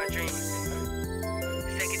pursue my dreams.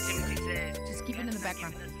 2 Timothy says, just keep it in the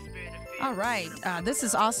background. All right, this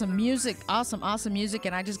is awesome music, awesome music,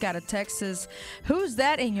 and I just got a text says, who's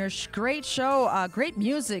that in your great show, great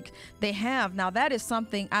music they have. Now that is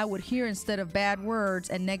something I would hear instead of bad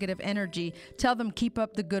words and negative energy. Tell them keep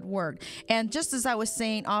up the good work. And just as I was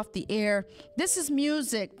saying off the air, this is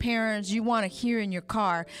music, parents, you want to hear in your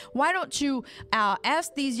car. Why don't you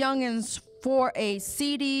ask these youngins for a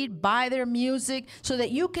CD, buy their music so that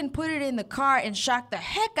you can put it in the car and shock the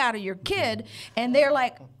heck out of your kid, and they're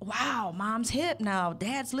like, wow, mom's hip now,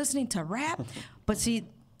 dad's listening to rap. But see,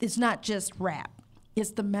 it's not just rap, it's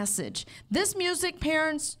the message. This music,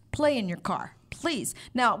 parents, play in your car, please.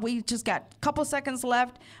 Now, we just got a couple seconds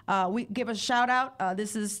left. We give a shout out.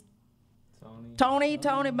 This is Tony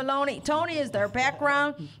Maloney. Tony is their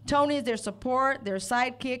background. Tony is their support, their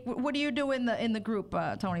sidekick. What do you do in the group,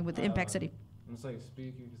 Tony, with Impact City? I'm just like a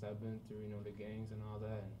speaker because I've been through, the gangs and all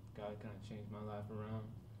that, and God kind of changed my life around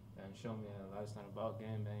and showed me that life's not about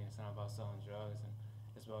gangbanging, it's not about selling drugs, and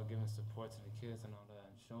it's about giving support to the kids and all that,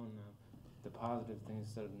 and showing them the positive things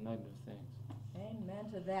instead of the negative things. Amen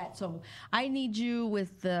to that. So I need you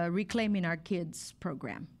with the Reclaiming Our Kids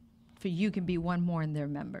program, for you can be one more in their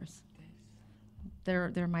members.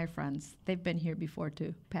 They're my friends. They've been here before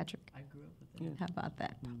too. Patrick. I grew up with How about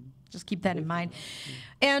that? Just keep that in mind.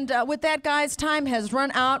 And with that, guys, time has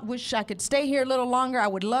run out. Wish I could stay here a little longer. I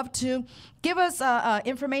would love to. Give us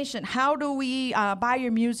information. How do we buy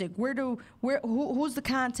your music? Who's the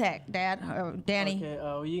contact, Dad? Danny? Okay,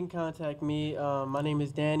 well, you can contact me. My name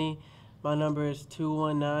is Danny. My number is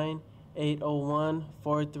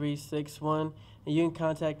 219-801-4361. And you can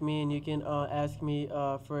contact me and you can ask me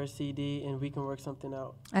for a CD and we can work something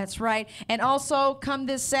out. That's right. And also, come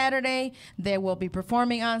this Saturday, they will be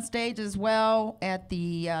performing on stage as well at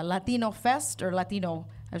the Latino Fest, or Latino,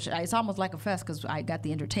 it's almost like a fest because I got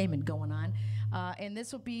the entertainment going on. And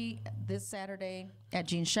this will be this Saturday at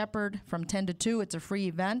Gene Shepherd from 10 to 2. It's a free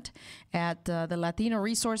event at the Latino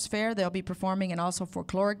Resource Fair. They'll be performing, and also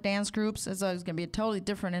folkloric dance groups. So it's going to be a totally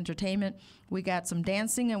different entertainment. We got some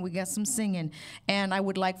dancing and we got some singing. And I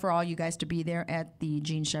would like for all you guys to be there at the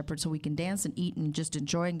Gene Shepherd so we can dance and eat and just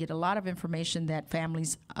enjoy and get a lot of information that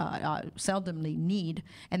families seldomly need,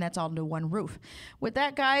 and that's all under one roof. With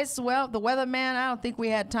that, guys, well, the weatherman, I don't think we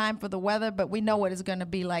had time for the weather, but we know what it's going to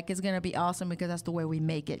be like. It's going to be awesome because that's the way we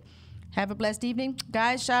make it. Have a blessed evening.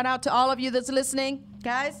 Guys, shout out to all of you that's listening.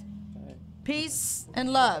 Guys, peace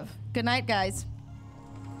and love. Good night, guys.